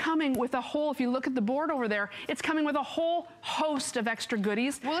 And it's coming with a whole, if you look at the board over there, it's coming with a whole host of extra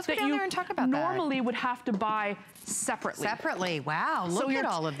goodies that you there and talk about normally would have to buy separately. Separately, wow, look at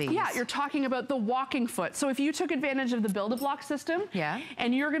all of these. Yeah, you're talking about the walking foot. So if you took advantage of the Build-A-Block system,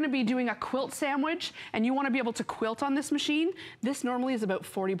 and you're gonna be doing a quilt sandwich, and you wanna be able to quilt on this machine, this normally is about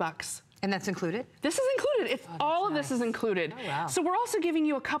 40 bucks. And that's included? This is included. All of this is included. Oh, wow. So we're also giving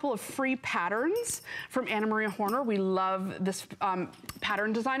you a couple of free patterns from Anna Maria Horner. We love this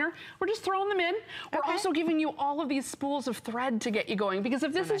pattern designer. We're just throwing them in. We're also giving you all of these spools of thread to get you going, because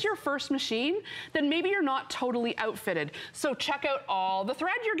if this is your first machine, then maybe you're not totally outfitted. So check out all the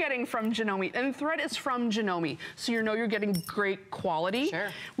thread you're getting from Janome. And the thread is from Janome, so you know you're getting great quality.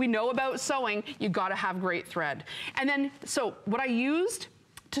 We know about sewing, you gotta have great thread. And then, so what I used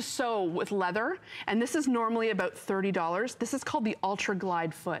to sew with leather, and this is normally about $30. This is called the Ultra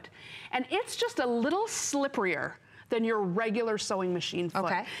Glide foot. And it's just a little slipperier than your regular sewing machine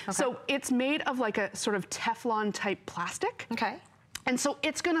foot. So it's made of like a sort of Teflon type plastic. And so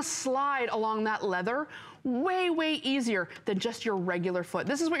it's gonna slide along that leather way, way easier than just your regular foot.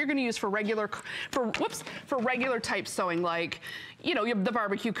 This is what you're gonna use for regular type sewing, like, you know, the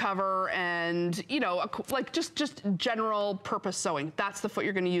barbecue cover and, you know, like just general purpose sewing. That's the foot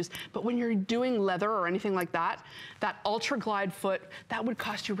you're gonna use. But when you're doing leather or anything like that, that Ultra Glide foot, that would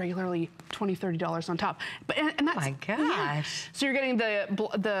cost you regularly $20, $30 on top. But and that's, oh my gosh. So you're getting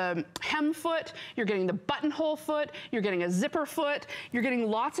the hem foot, you're getting the buttonhole foot, you're getting a zipper foot, you're getting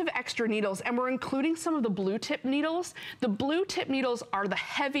lots of extra needles, and we're including some of the blue tip needles. The blue tip needles are the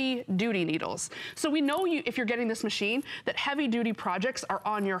heavy duty needles. So we know if you're getting this machine, that heavy duty projects are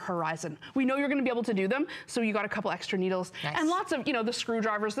on your horizon. We know you're gonna be able to do them, so you got a couple extra needles. Nice. And lots of, the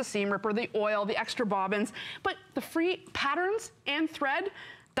screwdrivers, the seam ripper, the oil, the extra bobbins, but the free patterns and thread,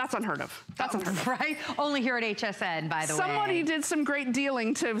 that's unheard of. That's unheard of. Right? Only here at HSN, by the way. Somebody did some great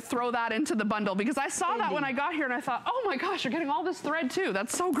dealing to throw that into the bundle, because I saw that when I got here and I thought, oh my gosh, you're getting all this thread too.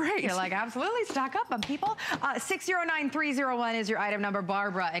 That's so great. You're like, absolutely, stock up on people. 609301 is your item number.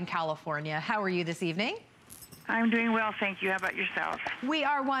 Barbara in California. How are you this evening? I'm doing well, thank you. How about yourself? We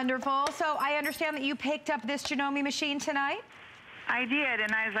are wonderful. So I understand that you picked up this Janome machine tonight? I did,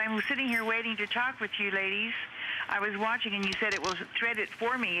 and as I'm sitting here waiting to talk with you ladies, I was watching and you said it will thread it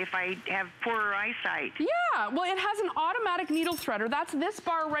for me if I have poorer eyesight. Yeah, well, it has an automatic needle threader. That's this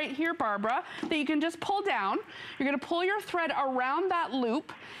bar right here, Barbara, that you can just pull down. You're gonna pull your thread around that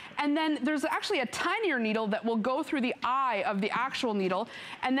loop, and then there's actually a tinier needle that will go through the eye of the actual needle,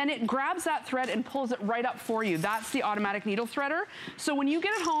 and then it grabs that thread and pulls it right up for you. That's the automatic needle threader. So when you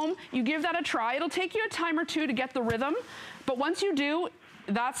get it home, you give that a try. It'll take you a time or two to get the rhythm, but once you do,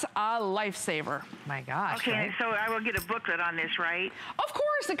 that's a lifesaver. My gosh. Okay, right? So I will get a booklet on this, right? Of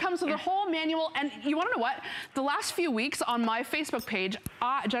course, it comes with a whole manual. And you want to know what? The last few weeks on my Facebook page,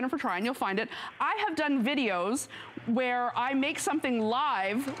 Jennifer Tryon, you'll find it, I have done videos where I make something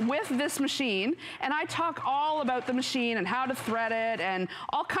live with this machine, and I talk all about the machine and how to thread it and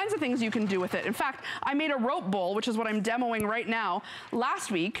all kinds of things you can do with it. In fact, I made a rope bowl, which is what I'm demoing right now,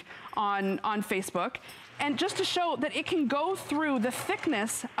 last week on Facebook. And just to show that it can go through the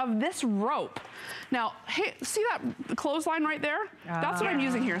thickness of this rope. Now, hey, see that clothesline right there? That's what I'm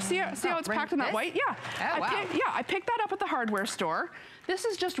using here. See how it's packed in that white? Yeah. Oh, wow. I picked that up at the hardware store. This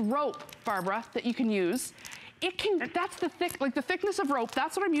is just rope, Barbara, that you can use. That's the thickness of rope.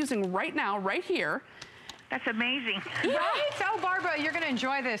 That's what I'm using right now, right here. That's amazing. Yeah. Right? Oh, Barbara, you're going to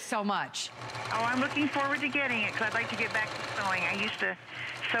enjoy this so much. Oh, I'm looking forward to getting it because I'd like to get back to sewing. I used to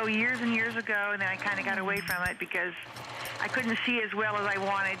sew years and years ago, and then I kind of got away from it because I couldn't see as well as I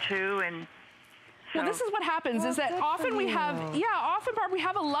wanted to, and well, this is what happens, is that often we have, often, Barb, we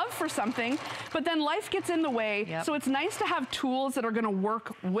have a love for something, but then life gets in the way. Yep. So it's nice to have tools that are going to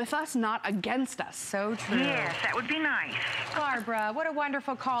work with us, not against us. So true. Yes, that would be nice. Barbara, what a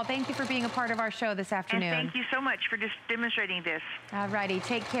wonderful call. Thank you for being a part of our show this afternoon. And thank you so much for just demonstrating this. All righty,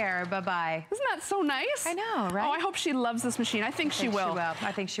 take care. Bye-bye. Isn't that so nice? I know, right? Oh, I hope she loves this machine. I think she will.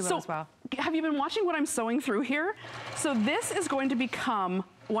 I think she will as well. Have you been watching what I'm sewing through here? So this is going to become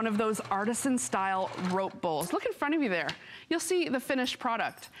one of those artisan style rope bowls. Look in front of you there. You'll see the finished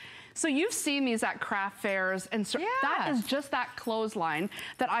product. So you've seen these at craft fairs, and so that is just that clothesline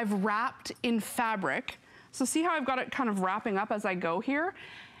that I've wrapped in fabric. So see how I've got it kind of wrapping up as I go here?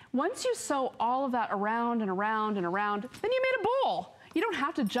 Once you sew all of that around and around and around, then you made a bowl. You don't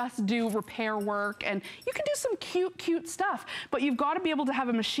have to just do repair work, and you can do some cute, cute stuff, but you've got to be able to have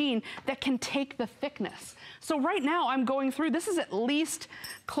a machine that can take the thickness. So right now I'm going through, this is at least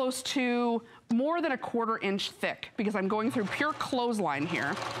close to more than a 1/4 inch thick because I'm going through pure clothesline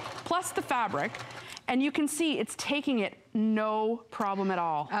here, plus the fabric. And you can see it's taking it no problem at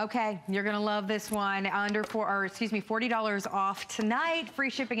all. Okay, you're gonna love this one. $40 off tonight. Free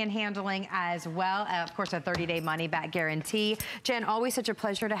shipping and handling as well. Of course, a 30-day money-back guarantee. Jen, always such a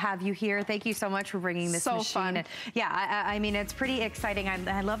pleasure to have you here. Thank you so much for bringing this machine. So fun. And yeah, I mean, it's pretty exciting.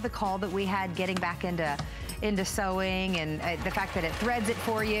 I love the call that we had getting back into sewing and the fact that it threads it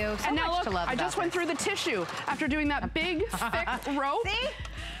for you. So and now much look, to love I just went through the tissue after doing that big, thick rope. See?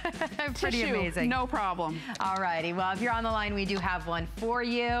 Pretty tissue, amazing. No problem. All righty. Well, if you're on the line, we do have one for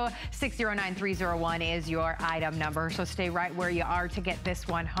you. 609301 is your item number. So stay right where you are to get this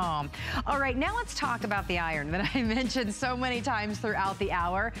one home. All right, now let's talk about the iron that I mentioned so many times throughout the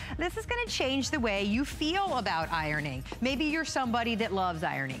hour. This is going to change the way you feel about ironing. Maybe you're somebody that loves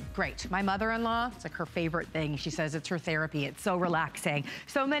ironing. Great. My mother-in-law, it's like her favorite thing. She says it's her therapy. It's so relaxing.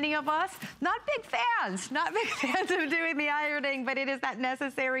 So many of us, not big fans of doing the ironing, but it is that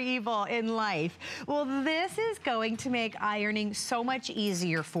necessary evil in life. Well, this is going to make ironing so much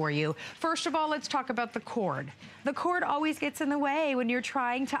easier for you. First of all, let's talk about the cord. The cord always gets in the way when you're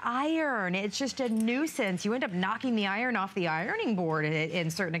trying to iron. It's just a nuisance. You end up knocking the iron off the ironing board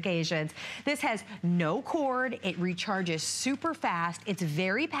in certain occasions. This has no cord. It recharges super fast. It's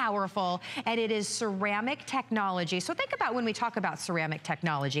very powerful, and it is ceramic technology. So think about when we talk about ceramic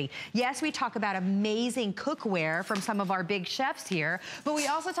technology. Yes, we talk about amazing cookware from some of our big chefs here, but we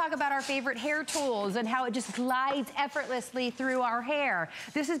also also talk about our favorite hair tools and how it just glides effortlessly through our hair.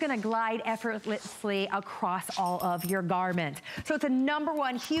 This is gonna glide effortlessly across all of your garment. So it's a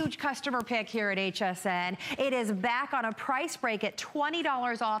 #1 huge customer pick here at HSN. It is back on a price break at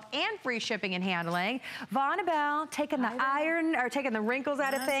 $20 off and free shipping and handling. Vonabelle taking the iron, or taking the wrinkles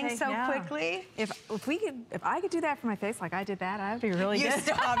out of things so quickly. If I could do that for my face like I did that, I would be really good.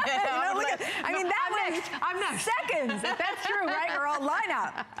 Stop it. I mean, I'm next. Seconds, if that's true, right? Or all line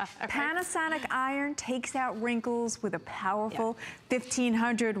up. Panasonic iron takes out wrinkles with a powerful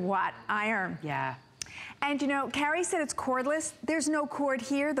 1500 watt iron. Yeah. And you know, Carrie said it's cordless. There's no cord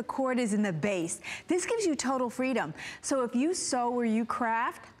here. The cord is in the base. This gives you total freedom. So if you sew or you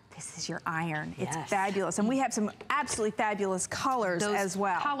craft, this is your iron. It's fabulous. And we have some absolutely fabulous colors as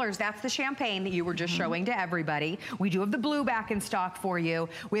well. Colors, that's the champagne that you were just showing to everybody. We do have the blue back in stock for you.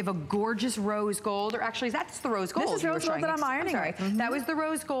 We have a gorgeous rose gold, or actually that's the rose gold. This is rose gold that I'm ironing. Sorry. That was the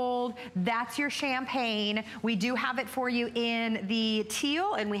rose gold. That's your champagne. We do have it for you in the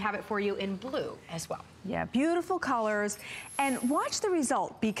teal, and we have it for you in blue as well. Yeah, beautiful colors. And watch the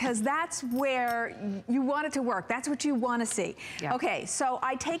result, because that's where you want it to work. That's what you want to see. Yeah. Okay, so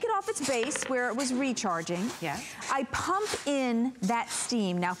I take it off its base where it was recharging. Yeah. I pump in that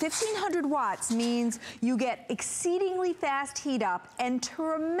steam. Now, 1500 watts means you get exceedingly fast heat up and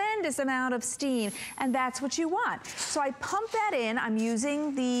tremendous amount of steam, and that's what you want. So I pump that in. I'm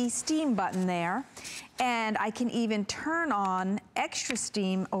using the steam button there, and I can even turn on extra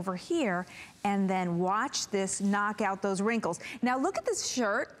steam over here, and then watch this knock out those wrinkles. Now look at this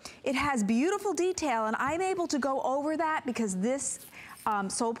shirt. It has beautiful detail, and I'm able to go over that because this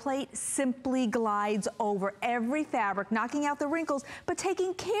sole plate simply glides over every fabric, knocking out the wrinkles, but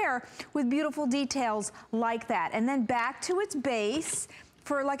taking care with beautiful details like that. And then back to its base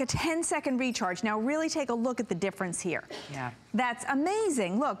for like a 10-second recharge. Now really take a look at the difference here. Yeah. That's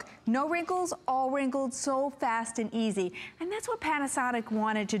amazing. Look, no wrinkles, all wrinkled, so fast and easy. And that's what Panasonic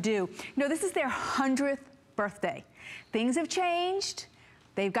wanted to do. You know, this is their 100th birthday. Things have changed.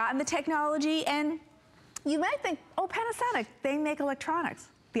 They've gotten the technology, and you might think, oh, Panasonic, they make electronics.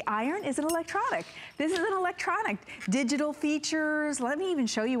 The iron is an electronic. This is an electronic. Digital features. Let me even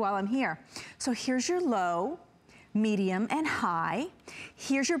show you while I'm here. So here's your low, medium, and high.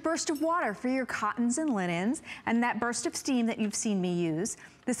 Here's your burst of water for your cottons and linens, and that burst of steam that you've seen me use.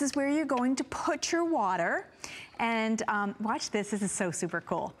 This is where you're going to put your water. And watch this is so super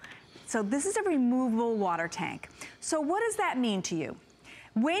cool. So this is a removable water tank. So what does that mean to you?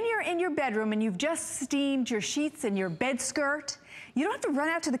 When you're in your bedroom and you've just steamed your sheets and your bed skirt, you don't have to run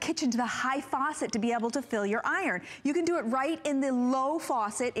out to the kitchen to the high faucet to be able to fill your iron. You can do it right in the low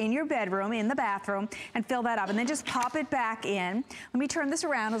faucet in your bedroom, in the bathroom, and fill that up, and then just pop it back in. Let me turn this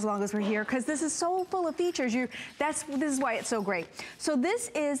around as long as we're here, because this is so full of features. This is why it's so great. So this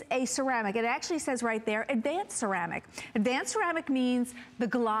is a ceramic. It actually says right there, advanced ceramic. Advanced ceramic means the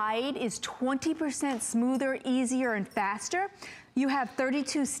glide is 20% smoother, easier, and faster. You have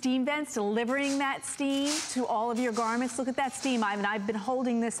 32 steam vents delivering that steam to all of your garments. Look at that steam, I've been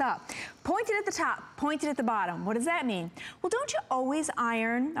holding this up. Pointed at the top, pointed at the bottom. What does that mean? Well, don't you always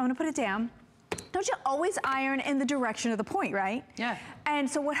iron, I'm gonna put it down. Don't you always iron in the direction of the point, right? Yeah. And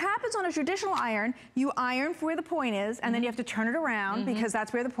so what happens on a traditional iron, you iron for where the point is, and then you have to turn it around because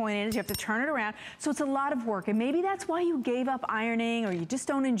that's where the point is. You have to turn it around. So it's a lot of work. And maybe that's why you gave up ironing, or you just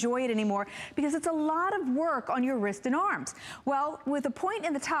don't enjoy it anymore, because it's a lot of work on your wrist and arms. Well, with the point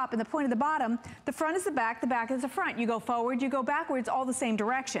in the top and the point at the bottom, the front is the back is the front. You go forward, you go backwards, all the same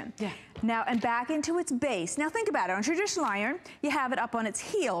direction. Yeah. Now, and back into its base. Now think about it. On traditional iron, you have it up on its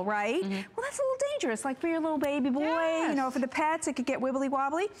heel, right? Well, that's a little dangerous, like for your little baby boy, you know, for the pets, it could get wibbly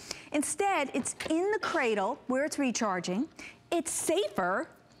wobbly. Instead, it's in the cradle where it's recharging. It's safer,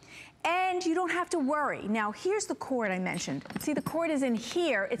 and you don't have to worry. Now, here's the cord I mentioned. See, the cord is in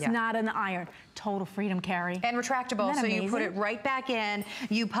here. It's not in the iron. Total freedom, Carrie. And retractable, so you put it right back in.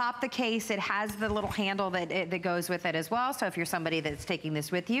 You pop the case. It has the little handle that goes with it as well. So if you're somebody that's taking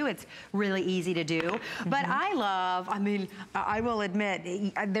this with you, it's really easy to do. But I love, I will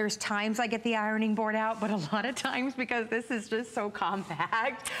admit, there's times I get the ironing board out, but a lot of times, because this is just so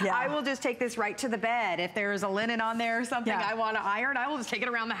compact, I will just take this right to the bed. If there's a linen on there or something I want to iron, I will just take it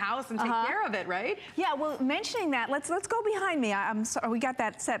around the house and take care of it, right? Yeah, well, mentioning that, let's go behind me. I'm sorry, we got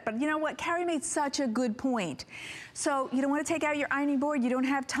that set, but you know what? Carrie made such a good point. So you don't want to take out your ironing board, you don't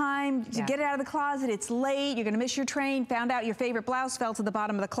have time to get it out of the closet, it's late, you're gonna miss your train, found out your favorite blouse fell to the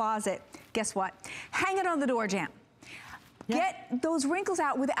bottom of the closet. Guess what? Hang it on the door jamb. Get those wrinkles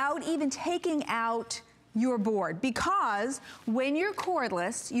out without even taking out you're bored, because when you're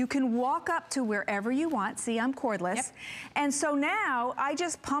cordless, you can walk up to wherever you want. See, I'm cordless. Yep. And so now I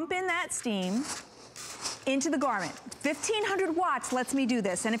just pump in that steam into the garment. 1,500 watts lets me do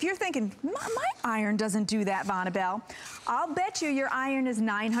this. And if you're thinking, my iron doesn't do that, Vonabelle, I'll bet you your iron is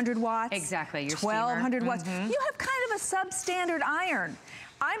 900 watts. Exactly, your 1,200 watts. You have kind of a substandard iron.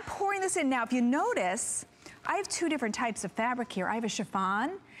 I'm pouring this in. Now, if you notice, I have two different types of fabric here. I have a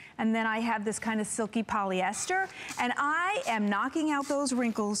chiffon, and then I have this kind of silky polyester, and I am knocking out those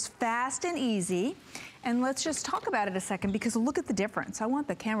wrinkles fast and easy. And let's just talk about it a second, because look at the difference. I want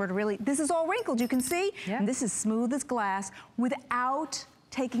the camera to really, this is all wrinkled, you can see? Yeah. And this is smooth as glass without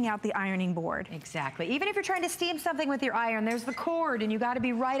taking out the ironing board. Exactly. Even if you're trying to steam something with your iron, there's the cord and you got to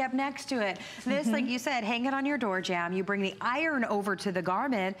be right up next to it. This, like you said, hang it on your door jamb. You bring the iron over to the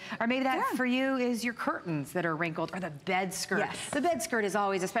garment, or maybe that for you is your curtains that are wrinkled, or the bed skirt. Yes. The bed skirt is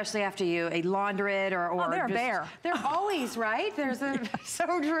always, especially after you launder it, or they're just, bare. They're always, right? There's a, so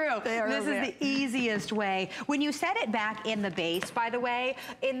true. This is the easiest way. When you set it back in the base, by the way,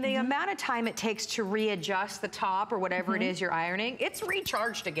 in the amount of time it takes to readjust the top or whatever it is you're ironing, it's recharged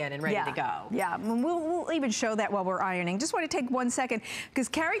again and ready to go. Yeah, we'll even show that while we're ironing. Just want to take 1 second, because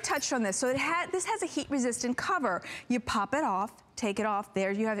Carrie touched on this. So this has a heat-resistant cover. You pop it off, take it off,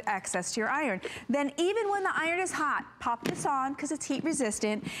 there you have access to your iron. Then even when the iron is hot, pop this on, because it's heat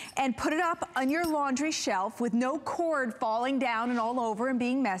resistant, and put it up on your laundry shelf with no cord falling down and all over and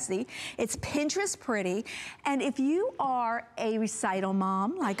being messy. It's Pinterest pretty. And if you are a recital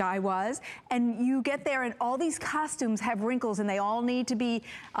mom, like I was, and you get there and all these costumes have wrinkles and they all need to be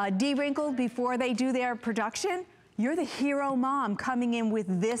de-wrinkled before they do their production, you're the hero mom coming in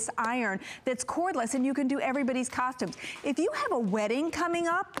with this iron that's cordless, and you can do everybody's costumes. If you have a wedding coming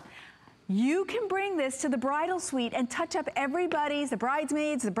up, you can bring this to the bridal suite and touch up everybody's, the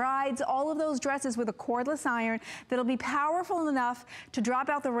bridesmaids, the brides, all of those dresses with a cordless iron that'll be powerful enough to drop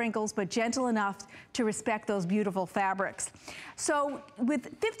out the wrinkles, but gentle enough to respect those beautiful fabrics. So with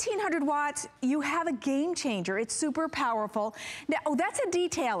 1,500 watts, you have a game changer. It's super powerful. Now, that's a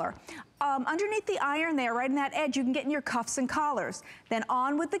detailer. Underneath the iron there, right in that edge, you can get in your cuffs and collars. Then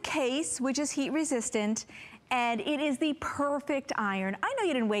on with the case, which is heat resistant, and it is the perfect iron. I know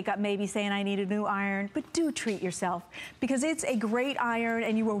you didn't wake up maybe saying I need a new iron, but do treat yourself, because it's a great iron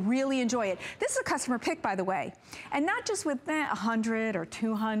and you will really enjoy it. This is a customer pick, by the way, and not just with 100 or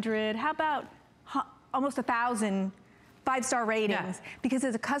 200, how about almost 1,000 5-star ratings, because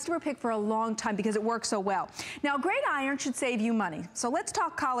it's a customer pick for a long time because it works so well. Now, a great iron should save you money. So let's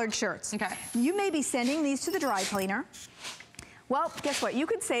talk collared shirts. Okay. You may be sending these to the dry cleaner. Well, guess what? You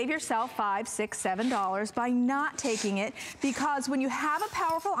could save yourself $5, $6, $7 by not taking it, because when you have a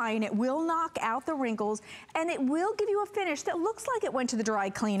powerful iron, it will knock out the wrinkles and it will give you a finish that looks like it went to the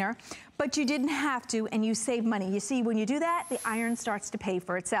dry cleaner, but you didn't have to, and you save money. You see, when you do that, the iron starts to pay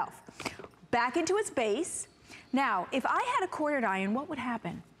for itself. Back into its base. Now, if I had a corded iron, what would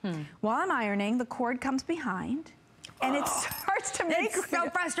happen? While I'm ironing, the cord comes behind, and it starts to make wrinkles. So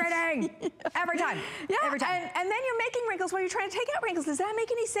frustrating. Every time. Yeah, every time. And then you're making wrinkles while you're trying to take out wrinkles. Does that make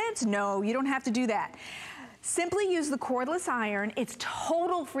any sense? No, you don't have to do that. Simply use the cordless iron. It's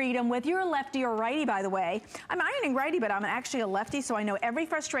total freedom, whether you're a lefty or righty, by the way. I'm ironing righty, but I'm actually a lefty, so I know every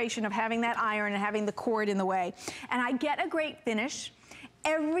frustration of having that iron and having the cord in the way. And I get a great finish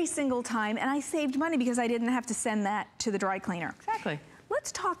every single time, and I saved money because I didn't have to send that to the dry cleaner. Exactly.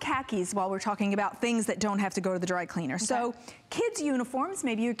 Let's talk khakis while we're talking about things that don't have to go to the dry cleaner. Okay. So kids' uniforms,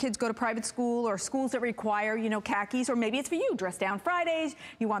 maybe your kids go to private school or schools that require, you know, khakis, or maybe it's for you, dress down Fridays,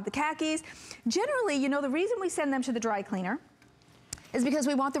 you want the khakis. Generally, you know, the reason we send them to the dry cleaner is because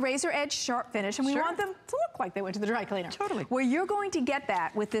we want the razor edge sharp finish, and we want them to look like they went to the dry cleaner. Totally. Well, you're going to get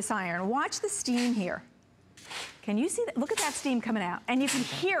that with this iron. Watch the steam here. Can you see that? Look at that steam coming out, and you can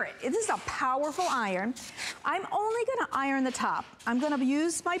hear it. This is a powerful iron. I'm only gonna iron the top. I'm gonna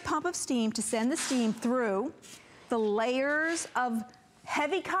use my pump of steam to send the steam through the layers of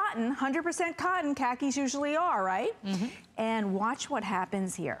heavy cotton, 100% cotton, khakis usually are, right? And watch what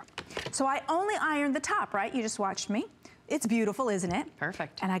happens here. So I only ironed the top, right? You just watched me. It's beautiful, isn't it?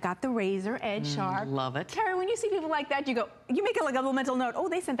 Perfect. And I got the razor edge sharp. Love it. Carrie, when you see people like that, you go, you make it like a little mental note. Oh,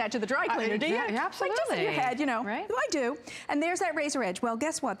 they sent that to the dry cleaner, do you? Yeah, absolutely. Like just in your head, you know. Right. I do. And there's that razor edge. Well,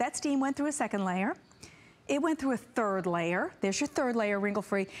 guess what? That steam went through a second layer. it went through a 3rd layer. There's your 3rd layer,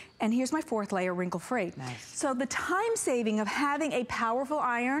 wrinkle-free, and here's my 4th layer, wrinkle-free. Nice. So the time saving of having a powerful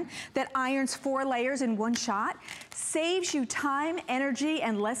iron that irons 4 layers in one shot saves you time, energy,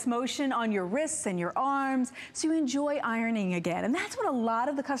 and less motion on your wrists and your arms, so you enjoy ironing again. And that's what a lot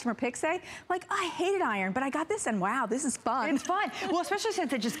of the customer picks say. Like, I hated iron, but I got this, and wow, this is fun. It's fun. Well, especially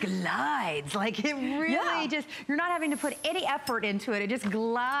since it just glides. Like, it really just, you're not having to put any effort into it. It just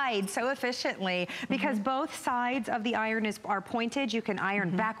glides so efficiently because both sides of the iron are pointed. You can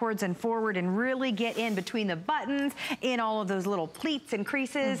iron backwards and forward and really get in between the buttons, in all of those little pleats and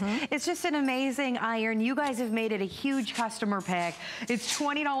creases. It's just an amazing iron. You guys have made it a huge customer pick. It's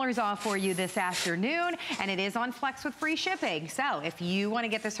 $20 off for you this afternoon, and it is on Flex with free shipping. So if you want to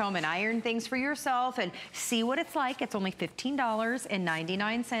get this home and iron things for yourself and see what it's like, it's only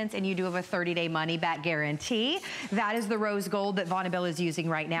 $15.99, and you do have a 30-day money-back guarantee. That is the rose gold that Vonabelle is using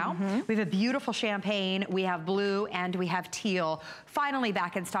right now. We have a beautiful champagne, we have blue, and we have teal. Finally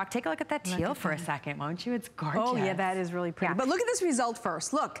back in stock. Take a look at that teal for a second, won't you? It's gorgeous. Oh yeah, that is really pretty. But look at this result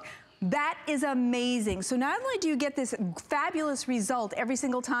first. Look. That is amazing. So not only do you get this fabulous result every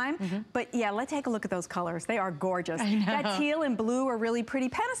single time, but yeah, let's take a look at those colors. They are gorgeous. That teal and blue are really pretty.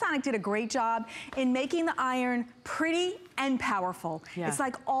 Panasonic did a great job in making the iron pretty and powerful. It's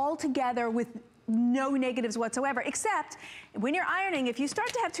like all together with no negatives whatsoever, except when you're ironing, if you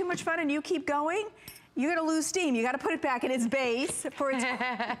start to have too much fun and you keep going, you're gonna lose steam. You gotta put it back in its base for its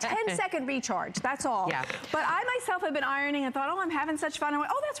 10-second recharge, that's all. But I myself have been ironing and thought, oh, I'm having such fun. I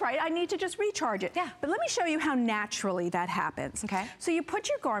went, oh, that's right, I need to just recharge it. But let me show you how naturally that happens. So you put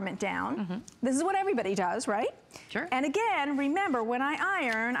your garment down. This is what everybody does, right? And again, remember, when I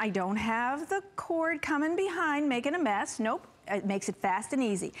iron, I don't have the cord coming behind making a mess. Nope, it makes it fast and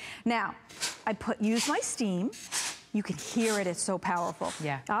easy. Now, I use my steam. You can hear it, it's so powerful.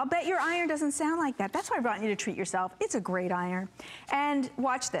 I'll bet your iron doesn't sound like that. That's why I want you to treat yourself. It's a great iron. And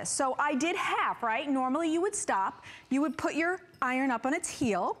watch this. So I did half, right? Normally you would stop. You would put your iron up on its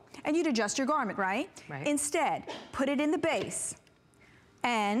heel and you'd adjust your garment, right? Instead, put it in the base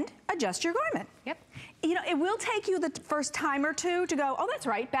and adjust your garment. You know, it will take you the first time or two to go, oh, that's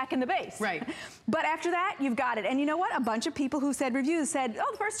right, back in the base. But after that, you've got it. And you know what? A bunch of people who said reviews said,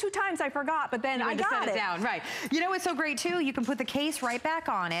 oh, the first 2 times I forgot, but then I got it. Down. You know what's so great too? You can put the case right back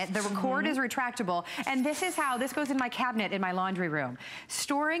on it. The cord is retractable. And this is how, this goes in my cabinet in my laundry room.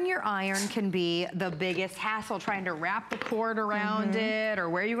 Storing your iron can be the biggest hassle, trying to wrap the cord around it or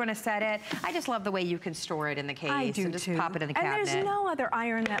where you're gonna set it. I just love the way you can store it in the case. I do and just too. pop it in the cabinet. And there's no other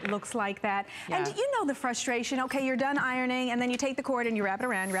iron that looks like that. And you know the frustration, okay, you're done ironing and then you take the cord and you wrap it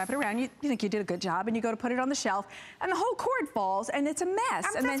around, you think you did a good job and you go to put it on the shelf and the whole cord falls and it's a mess.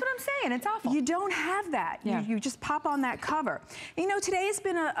 That's what I'm saying, it's awful. You don't have that. You just pop on that cover. You know, today has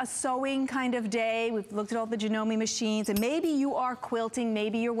been a sewing kind of day. We've looked at all the Janome machines and maybe you are quilting,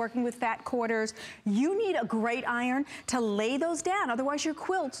 maybe you're working with fat quarters. You need a great iron to lay those down, otherwise your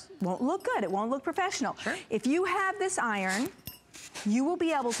quilt won't look good, it won't look professional. If you have this iron, you will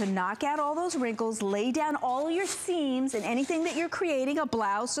be able to knock out all those wrinkles, lay down all of your seams and anything that you're creating, a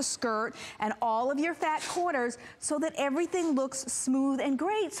blouse, a skirt, and all of your fat quarters so that everything looks smooth and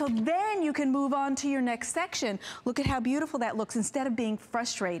great. So then you can move on to your next section. Look at how beautiful that looks instead of being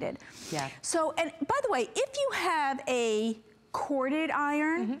frustrated. So, and by the way, if you have a corded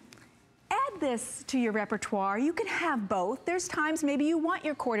iron, add this to your repertoire. You can have both. There's times maybe you want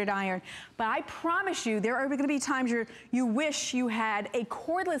your corded iron, but I promise you there are going to be times you wish you had a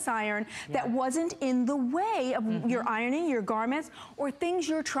cordless iron that wasn't in the way of your ironing, your garments, or things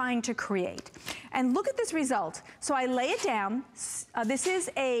you're trying to create. And look at this result. So I lay it down. This is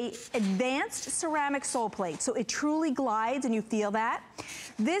a advanced ceramic sole plate, so it truly glides and you feel that.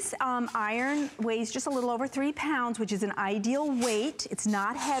 This iron weighs just a little over 3 pounds, which is an ideal weight. It's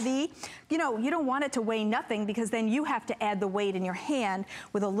not heavy. You know, you don't want it to weigh nothing because then you have to add the weight in your hand.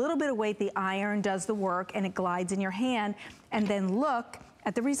 With a little bit of weight, the iron does the work and it glides in your hand. And then look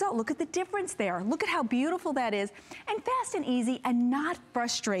at the result. Look at the difference there. Look at how beautiful that is. And fast and easy and not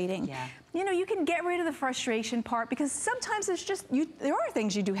frustrating. You know, you can get rid of the frustration part because sometimes there's just, there are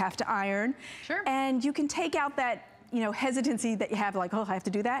things you do have to iron. And you can take out that, you know, hesitancy that you have, like, oh, I have to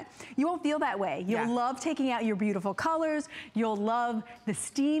do that. You won't feel that way. You'll love taking out your beautiful colors. You'll love the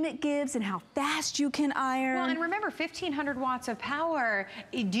steam it gives and how fast you can iron. Well, and remember, 1,500 watts of power.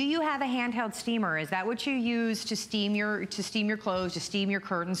 Do you have a handheld steamer? Is that what you use to steam your clothes, to steam your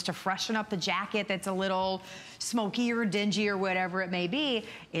curtains, to freshen up the jacket that's a little smoky or dingy or whatever it may be?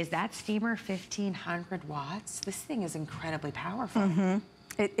 Is that steamer 1,500 watts? This thing is incredibly powerful.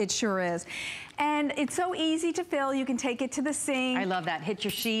 It sure is. And it's so easy to fill. You can take it to the sink. I love that. Hit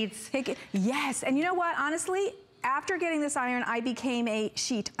your sheets. Yes. And you know what? Honestly, after getting this iron, I became a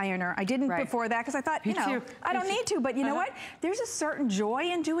sheet ironer. I didn't before that because I thought, you know, I don't need to. But you know what? There's a certain joy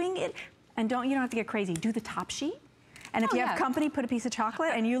in doing it. And you don't have to get crazy. Do the top sheet. And if you have company, put a piece of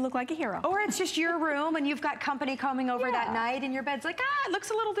chocolate and you look like a hero. Or it's just your room and you've got company coming over that night and your bed's like, it looks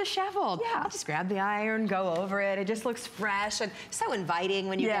a little disheveled. I'll just grab the iron, go over it. It just looks fresh and so inviting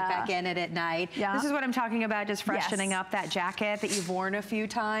when you get back in it at night. This is what I'm talking about, just freshening up that jacket that you've worn a few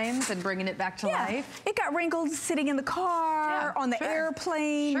times and bringing it back to life. It got wrinkled sitting in the car, on the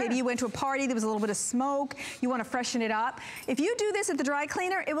airplane. Maybe you went to a party, there was a little bit of smoke. You want to freshen it up. If you do this at the dry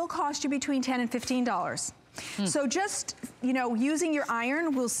cleaner, it will cost you between $10 and $15. So just, you know, using your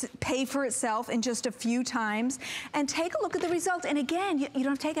iron will pay for itself in just a few times. And take a look at the results. And again, you don't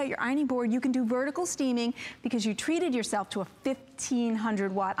have to take out your ironing board. You can do vertical steaming because you treated yourself to a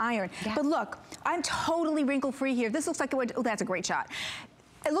 1,500 watt iron. But look, I'm totally wrinkle free here. This looks like it went, oh, that's a great shot.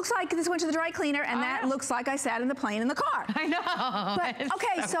 It looks like this went to the dry cleaner and that looks like I sat in the plane in the car. I know. But,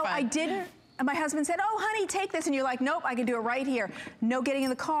 okay, so I didn't. And my husband said, oh, honey, take this. And you're like, nope, I can do it right here. No getting in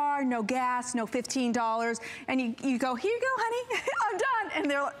the car, no gas, no $15. And you go, here you go, honey, I'm done.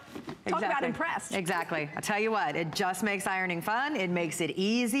 And they're like, talk about impressed. Exactly. I'll tell you what, it just makes ironing fun. It makes it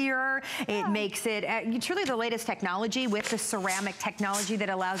easier. It makes it truly the latest technology with the ceramic technology that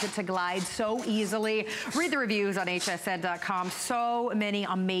allows it to glide so easily. Read the reviews on hsn.com. So many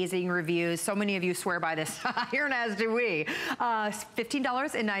amazing reviews. So many of you swear by this iron, as do we.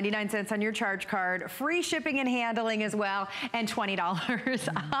 $15.99 on your charge card, free shipping and handling as well, and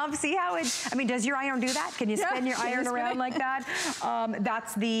 $20. See how it, I mean, does your iron do that? Can you spin your iron around like that?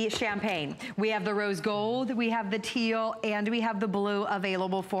 That's the champagne. We have the rose gold, we have the teal, and we have the blue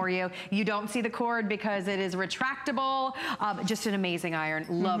available for you. You don't see the cord because it is retractable. Just an amazing iron.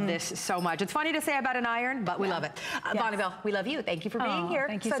 Love this so much. It's funny to say about an iron, but we love it. Bonneville, we love you. Thank you for being here.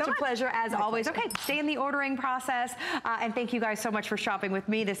 Thank you Such so a much. pleasure as always. Okay, stay in the ordering process, and thank you guys so much for shopping with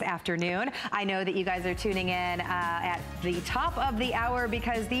me this afternoon. I know that you guys are tuning in at the top of the hour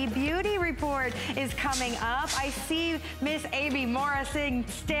because the beauty report is coming up. I see Miss Amy Morrison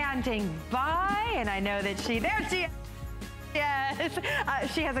standing by, and I know that there she is. Yes,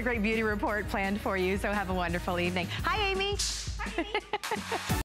 she has a great beauty report planned for you, so have a wonderful evening. Hi, Amy. Hi.